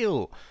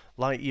feel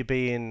like you're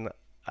being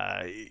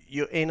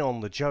you're in on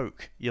the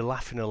joke. You're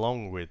laughing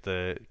along with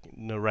the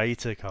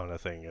narrator kind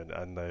of thing,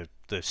 and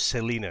the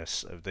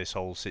silliness of this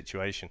whole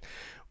situation.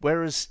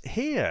 Whereas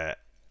here,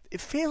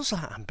 it feels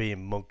like I'm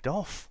being mugged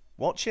off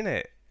watching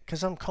it,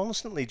 because I'm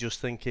constantly just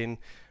thinking,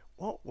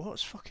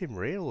 what's fucking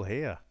real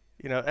here?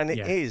 And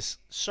it is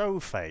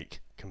so fake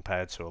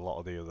compared to a lot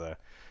of the other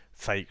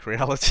fake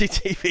reality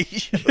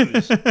TV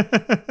shows.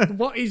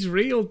 What is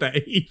real,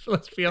 Dave?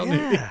 Let's be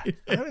honest. Yeah,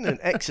 I'm in an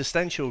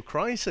existential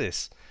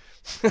crisis.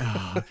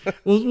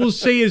 We'll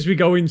see as we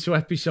go into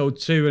episode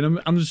 2,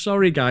 and I'm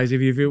sorry guys if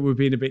you feel we're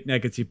being a bit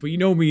negative, but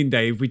me and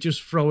Dave, we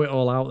just throw it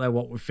all out there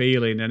what we're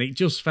feeling, and it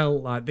just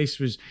felt like this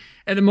was,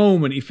 at the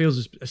moment, it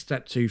feels a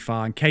step too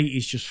far, and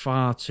Katie's just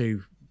far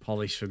too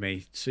polished for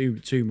me,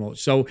 too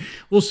much. So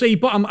we'll see,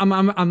 but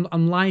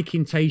I'm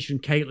liking Tasha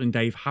and Caitlin,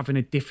 Dave, having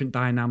a different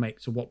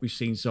dynamic to what we've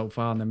seen so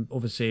far in the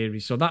other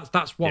series. So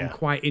that's what I'm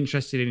quite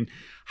interested in,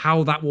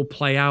 how that will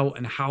play out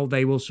and how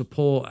they will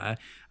support her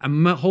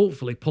and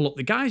hopefully pull up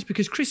the guys,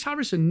 because Chris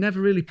Harrison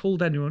never really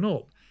pulled anyone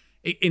up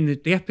in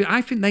the episode.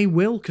 I think they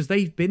will, because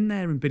they've been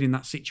there and been in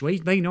that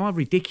situation. They know how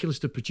ridiculous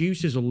the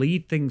producers will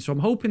lead things. So I'm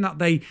hoping that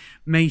they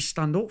may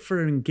stand up for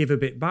her and give a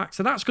bit back.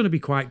 So that's going to be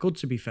quite good,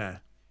 to be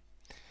fair.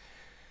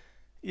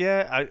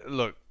 Yeah,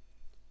 look,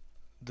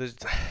 there's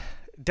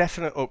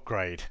definite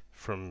upgrade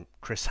from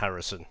Chris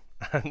Harrison,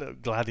 and I'm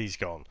glad he's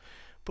gone.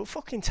 But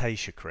fucking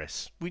Tasha,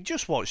 Chris, we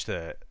just watched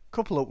her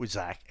couple up with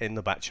Zach in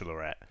The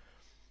Bachelorette,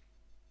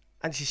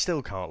 and she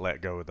still can't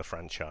let go of the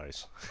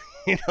franchise.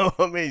 You know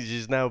what I mean?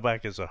 She's now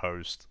back as a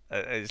host.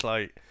 It's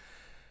like,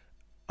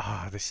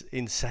 this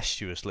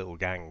incestuous little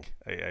gang.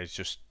 It's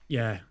just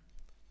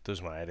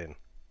does my head in.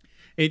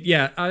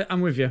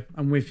 I'm with you.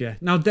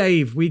 Now,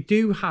 Dave, we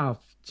do have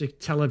to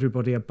tell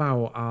everybody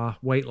about our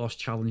weight loss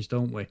challenge,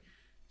 don't we?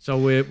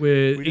 So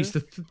it's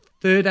the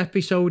third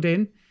episode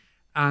in,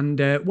 and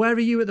where are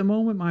you at the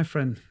moment, my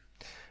friend?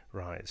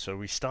 Right, so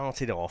we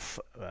started off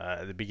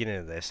at the beginning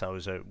of this. I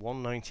was at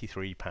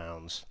 193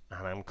 pounds,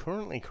 and I'm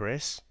currently,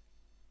 Chris,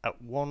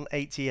 at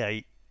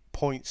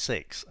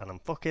 188.6, and I'm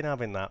fucking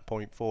having that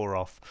 0.4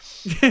 off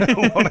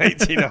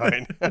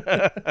 189.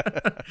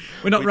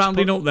 We're not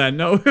rounding up then,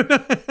 no.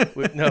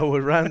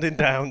 We're rounding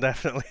down,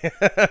 definitely.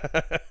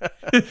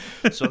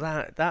 So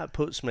that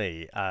puts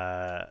me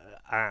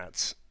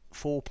at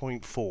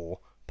 4.4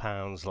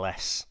 pounds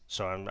less.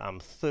 So I'm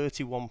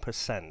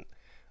 31%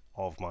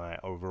 of my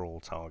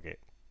overall target.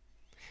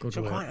 Good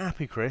so work. I'm quite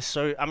happy, Chris.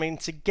 So I mean,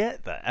 to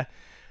get there,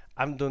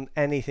 I haven't done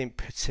anything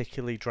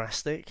particularly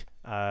drastic.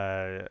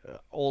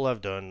 All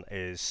I've done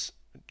is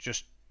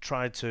just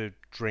tried to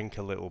drink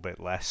a little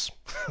bit less,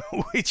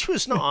 which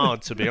was not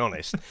hard, to be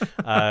honest.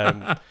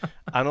 And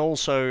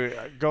also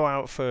go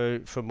out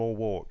for more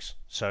walks.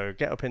 So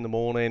get up in the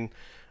morning,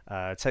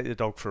 take the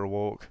dog for a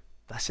walk.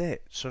 That's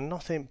it. So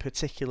nothing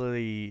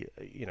particularly,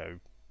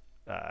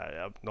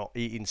 I'm not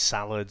eating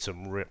salads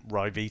and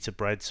Ryvita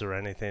breads or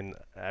anything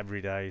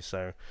every day.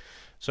 So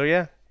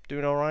yeah,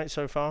 doing all right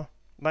so far.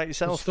 About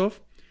yourself? Good stuff.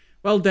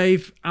 Well,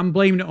 Dave, I'm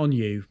blaming it on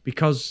you,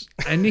 because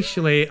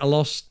initially I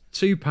lost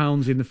 2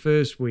 pounds in the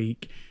first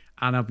week,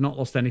 and I've not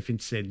lost anything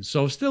since.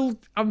 So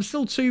I'm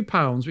still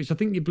 £2, which I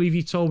think you believe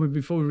you told me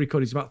before we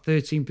recorded is about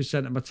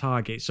 13% of my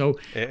target. So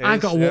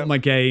I've got to up my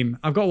game.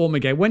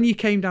 When you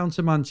came down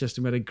to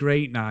Manchester, we had a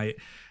great night.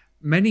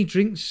 Many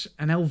drinks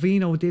and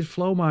Elvino did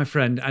flow, my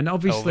friend, and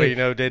obviously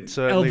Elvino did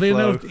certainly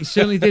flow. He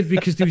certainly did,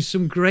 because there was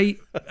some great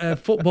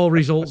football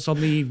results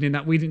on the evening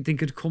that we didn't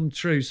think had come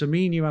true. So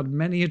me and you had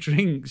many a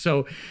drink.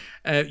 So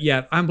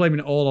I'm blaming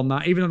it all on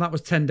that, even though that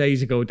was 10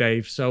 days ago,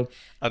 Dave. So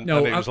and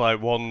it was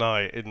like one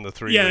night in the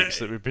 3 weeks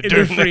that we've been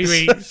doing this.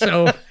 3 weeks.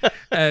 So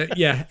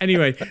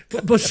anyway,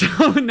 but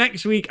so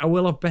next week I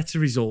will have better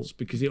results,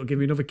 because it'll give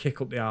me another kick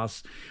up the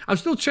arse. I'm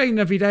still training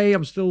every day.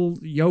 I'm still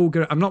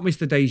yoga. I've not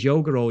missed a day's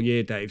yoga all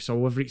year, Dave. So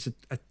whether it's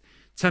a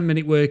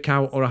 10-minute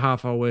workout or a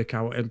half-hour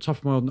workout, on top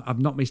of my own, I've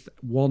not missed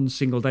one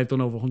single day. I've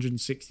done over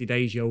 160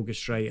 days yoga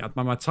straight.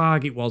 My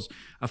target was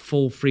a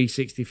full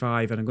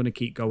 365, and I'm going to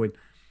keep going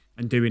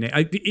and doing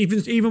it.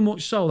 Even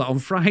much so that on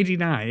Friday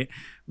night,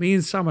 me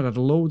and Sam had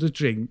a load of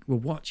drink. We're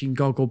watching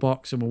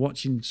Gogglebox and we're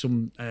watching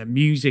some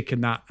music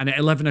and that. And at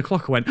 11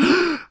 o'clock, I went,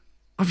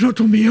 I've not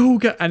done my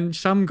yoga. And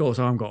Sam goes,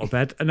 I'm got to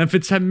bed. And then for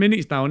 10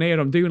 minutes down here,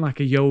 I'm doing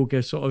like a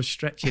yoga sort of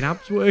stretching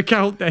abs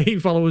workout,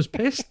 Dave, while I was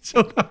pissed.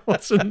 So that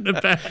wasn't the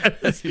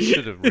best. You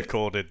should have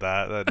recorded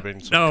that. That'd been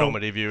some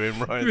comedy viewing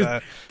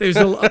there. There was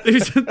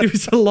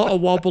a lot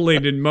of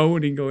wobbling and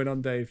moaning going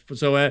on, Dave.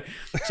 So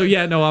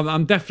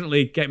I'm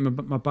definitely getting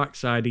my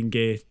backside in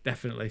gear,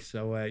 definitely.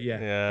 So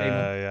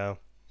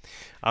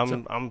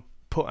I'm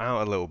put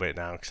out a little bit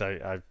now because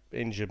I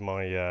injured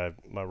my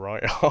my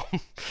right arm.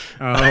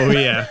 Oh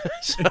yeah.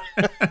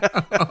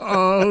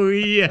 Oh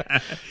yeah.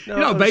 No, You're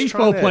not a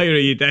baseball player, are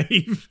you,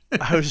 Dave?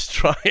 I was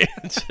trying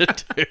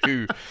to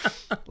do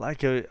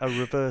like a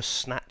reverse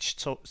snatch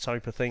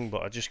type of thing,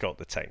 but I just got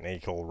the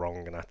technique all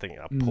wrong, and I think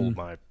I pulled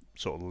my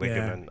sort of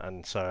ligament,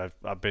 and so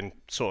I've been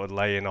sort of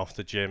laying off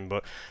the gym.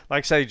 But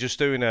like I say, just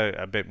doing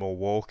a bit more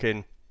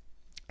walking,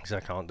 because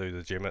I can't do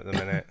the gym at the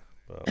minute.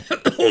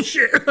 Oh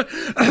shit!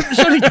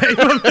 Sorry, Dave.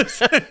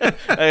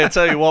 Hey, I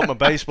tell you what, my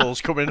baseball's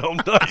coming home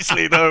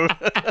nicely though.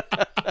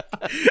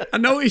 I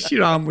noticed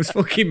your arm was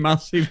fucking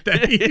massive,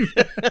 Dave.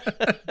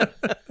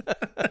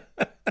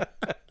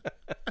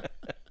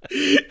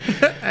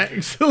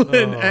 Excellent.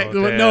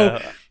 Dear. No,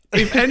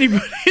 if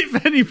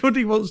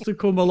anybody wants to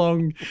come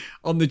along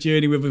on the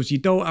journey with us, you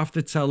don't have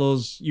to tell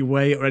us your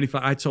weight or anything.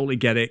 I totally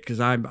get it, because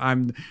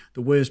I'm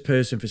the worst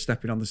person for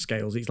stepping on the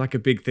scales. It's like a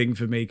big thing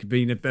for me,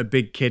 being a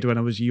big kid when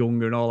I was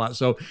younger and all that.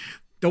 So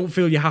don't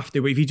feel you have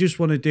to. But if you just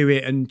want to do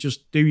it and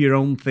just do your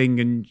own thing,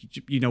 and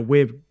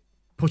we're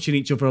pushing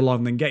each other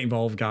along, then get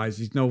involved, guys.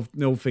 There's no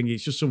thing.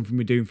 It's just something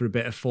we're doing for a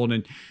bit of fun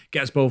and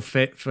get us both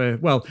fit for.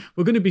 Well,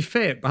 we're going to be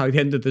fit by the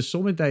end of the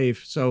summer,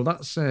 Dave. So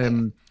that's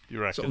sort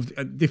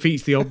of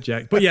defeats the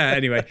object. But yeah,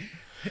 anyway,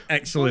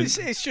 excellent.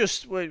 Well, it's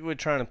just we're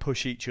trying to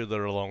push each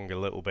other along a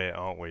little bit,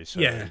 aren't we? So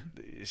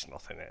it's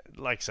nothing.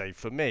 Like I say,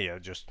 for me,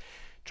 I'm just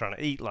trying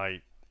to eat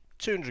like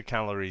 200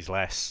 calories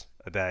less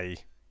a day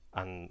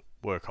and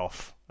work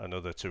off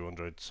another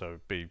 200,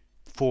 so be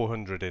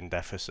 400 in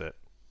deficit.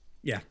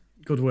 Yeah.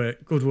 Good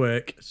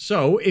work.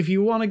 So if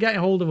you want to get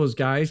hold of us,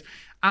 guys,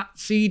 at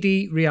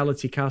CD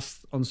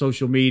RealityCast on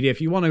social media. If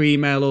you want to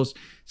email us,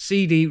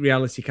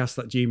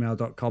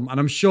 cdrealitycast@gmail.com. And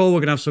I'm sure we're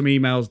going to have some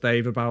emails,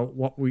 Dave, about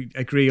what we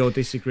agree or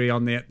disagree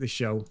on the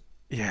show.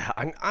 Yeah,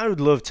 I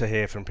would love to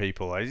hear from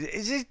people. Are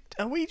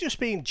we just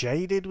being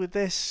jaded with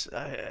this?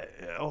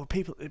 Or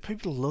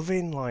people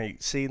loving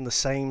like seeing the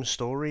same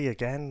story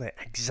again, the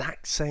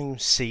exact same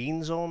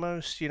scenes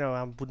almost?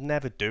 I would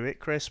never do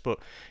it, Chris, but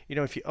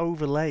if you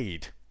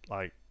overlaid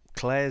like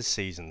Claire's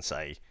season,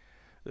 say,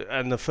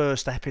 and the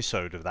first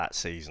episode of that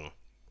season,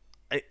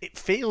 it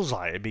feels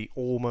like it'd be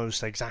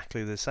almost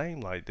exactly the same.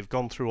 Like they've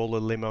gone through all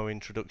the limo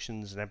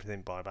introductions and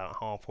everything by about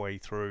halfway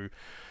through,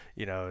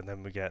 and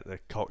then we get the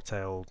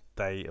cocktail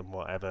date and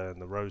whatever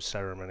and the rose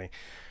ceremony.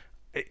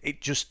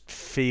 It just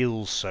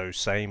feels so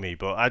samey,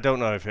 but I don't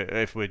know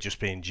if we're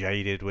just being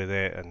jaded with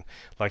it. And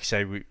like I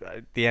say,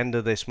 at the end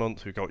of this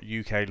month we've got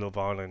UK Love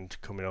Island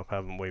coming up,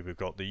 haven't we? We've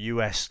got the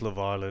US Love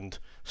Island,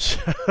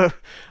 so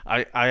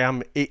I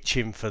am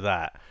itching for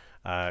that,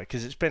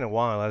 because it's been a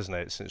while, hasn't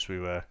it, since we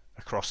were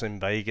across in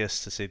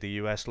Vegas to see the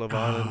US Love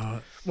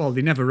Island. Well,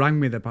 they never rang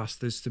me, the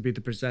bastards, to be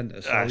the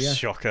presenter. So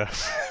Shocker.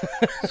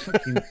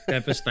 Fucking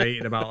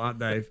devastated about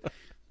that, Dave.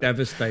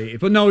 Devastated.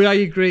 But no, I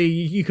agree.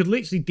 You could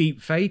literally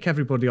deep fake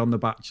everybody on The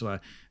Bachelor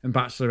and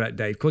Bachelorette,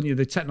 Dave, couldn't you?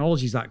 The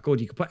technology's that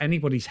good. You could put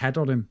anybody's head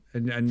on him,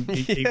 and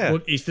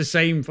it's the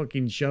same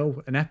fucking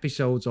show and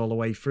episodes all the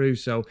way through.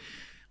 So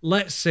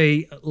let's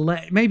see.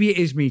 Maybe it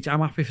is me. I'm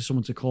happy for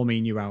someone to call me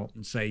and you out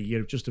and say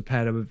you're just a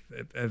pair of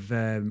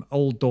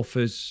old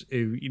duffers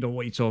who you know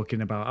what you're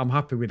talking about. I'm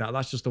happy with that.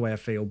 That's just the way I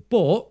feel.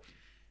 But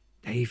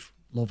Dave,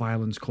 Love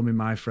Island's coming,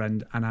 my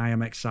friend, and I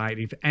am excited.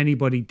 If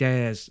anybody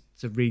dares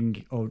to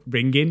ring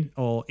in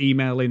or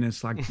email in and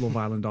slag Love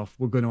Island off,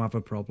 we're going to have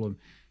a problem.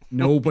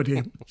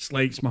 Nobody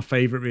slates my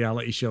favourite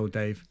reality show,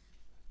 Dave.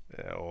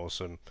 Yeah,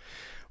 awesome.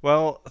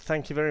 Well,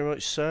 thank you very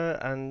much, sir,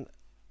 and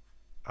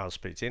I'll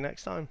speak to you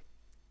next time.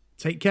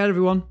 Take care,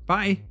 everyone.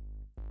 Bye.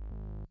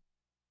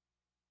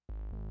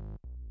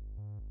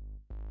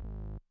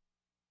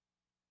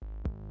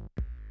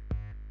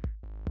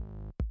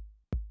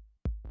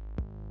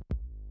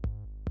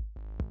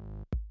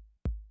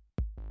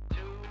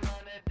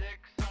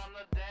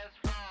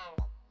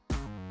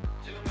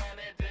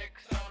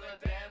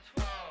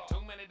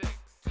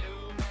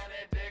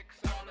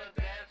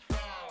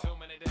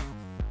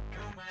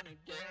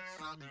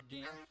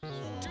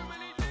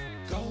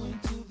 Going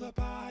to the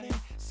party,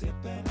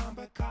 sipping on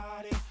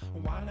Bacardi.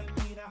 Wanna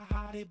meet a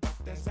hottie, but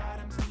there's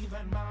Adam, Steve,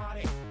 and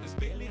Marty. There's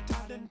Billy,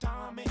 Todd, and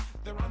Tommy.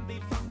 They're on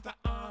leave from the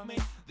army.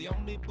 The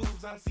only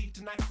boobs I see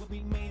tonight will be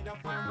made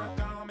of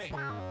origami.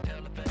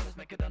 Tell the fellas,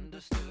 make it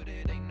understood.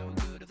 It ain't no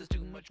good if there's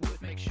too much wood.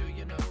 Make sure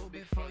you know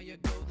before you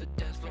go. The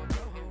dance floor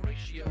rojo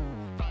ratio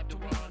 5 to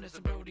 1 is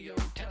a rodeo.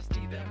 Tell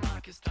Steve and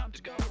Mike it's time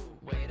to go.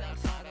 Wait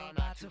outside all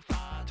night to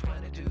find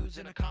 20 dudes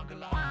in a conga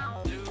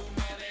line. Too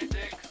many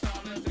dicks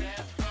on the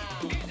dance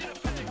floor. Easy to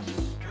fix.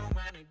 Too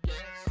many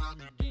dicks on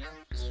the dance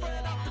floor.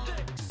 Spread out the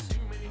dicks.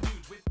 Too many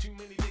dudes with too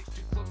many dicks.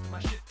 Too close to my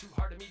shit. Too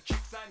hard to meet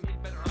chicks. I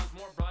need better odds,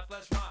 more broads,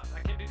 less rods.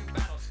 I came to do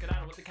battle.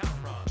 Skedaddle with the count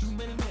from. Too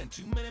many men,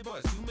 too many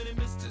boys, too many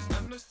misters,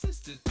 not enough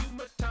sisters. Too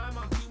much time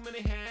on too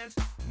many hands.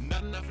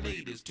 Not enough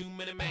ladies, too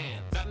many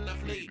men. Not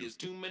enough ladies,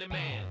 too many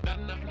men. Not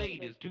enough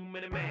ladies, too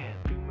many men.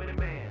 Too many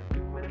men.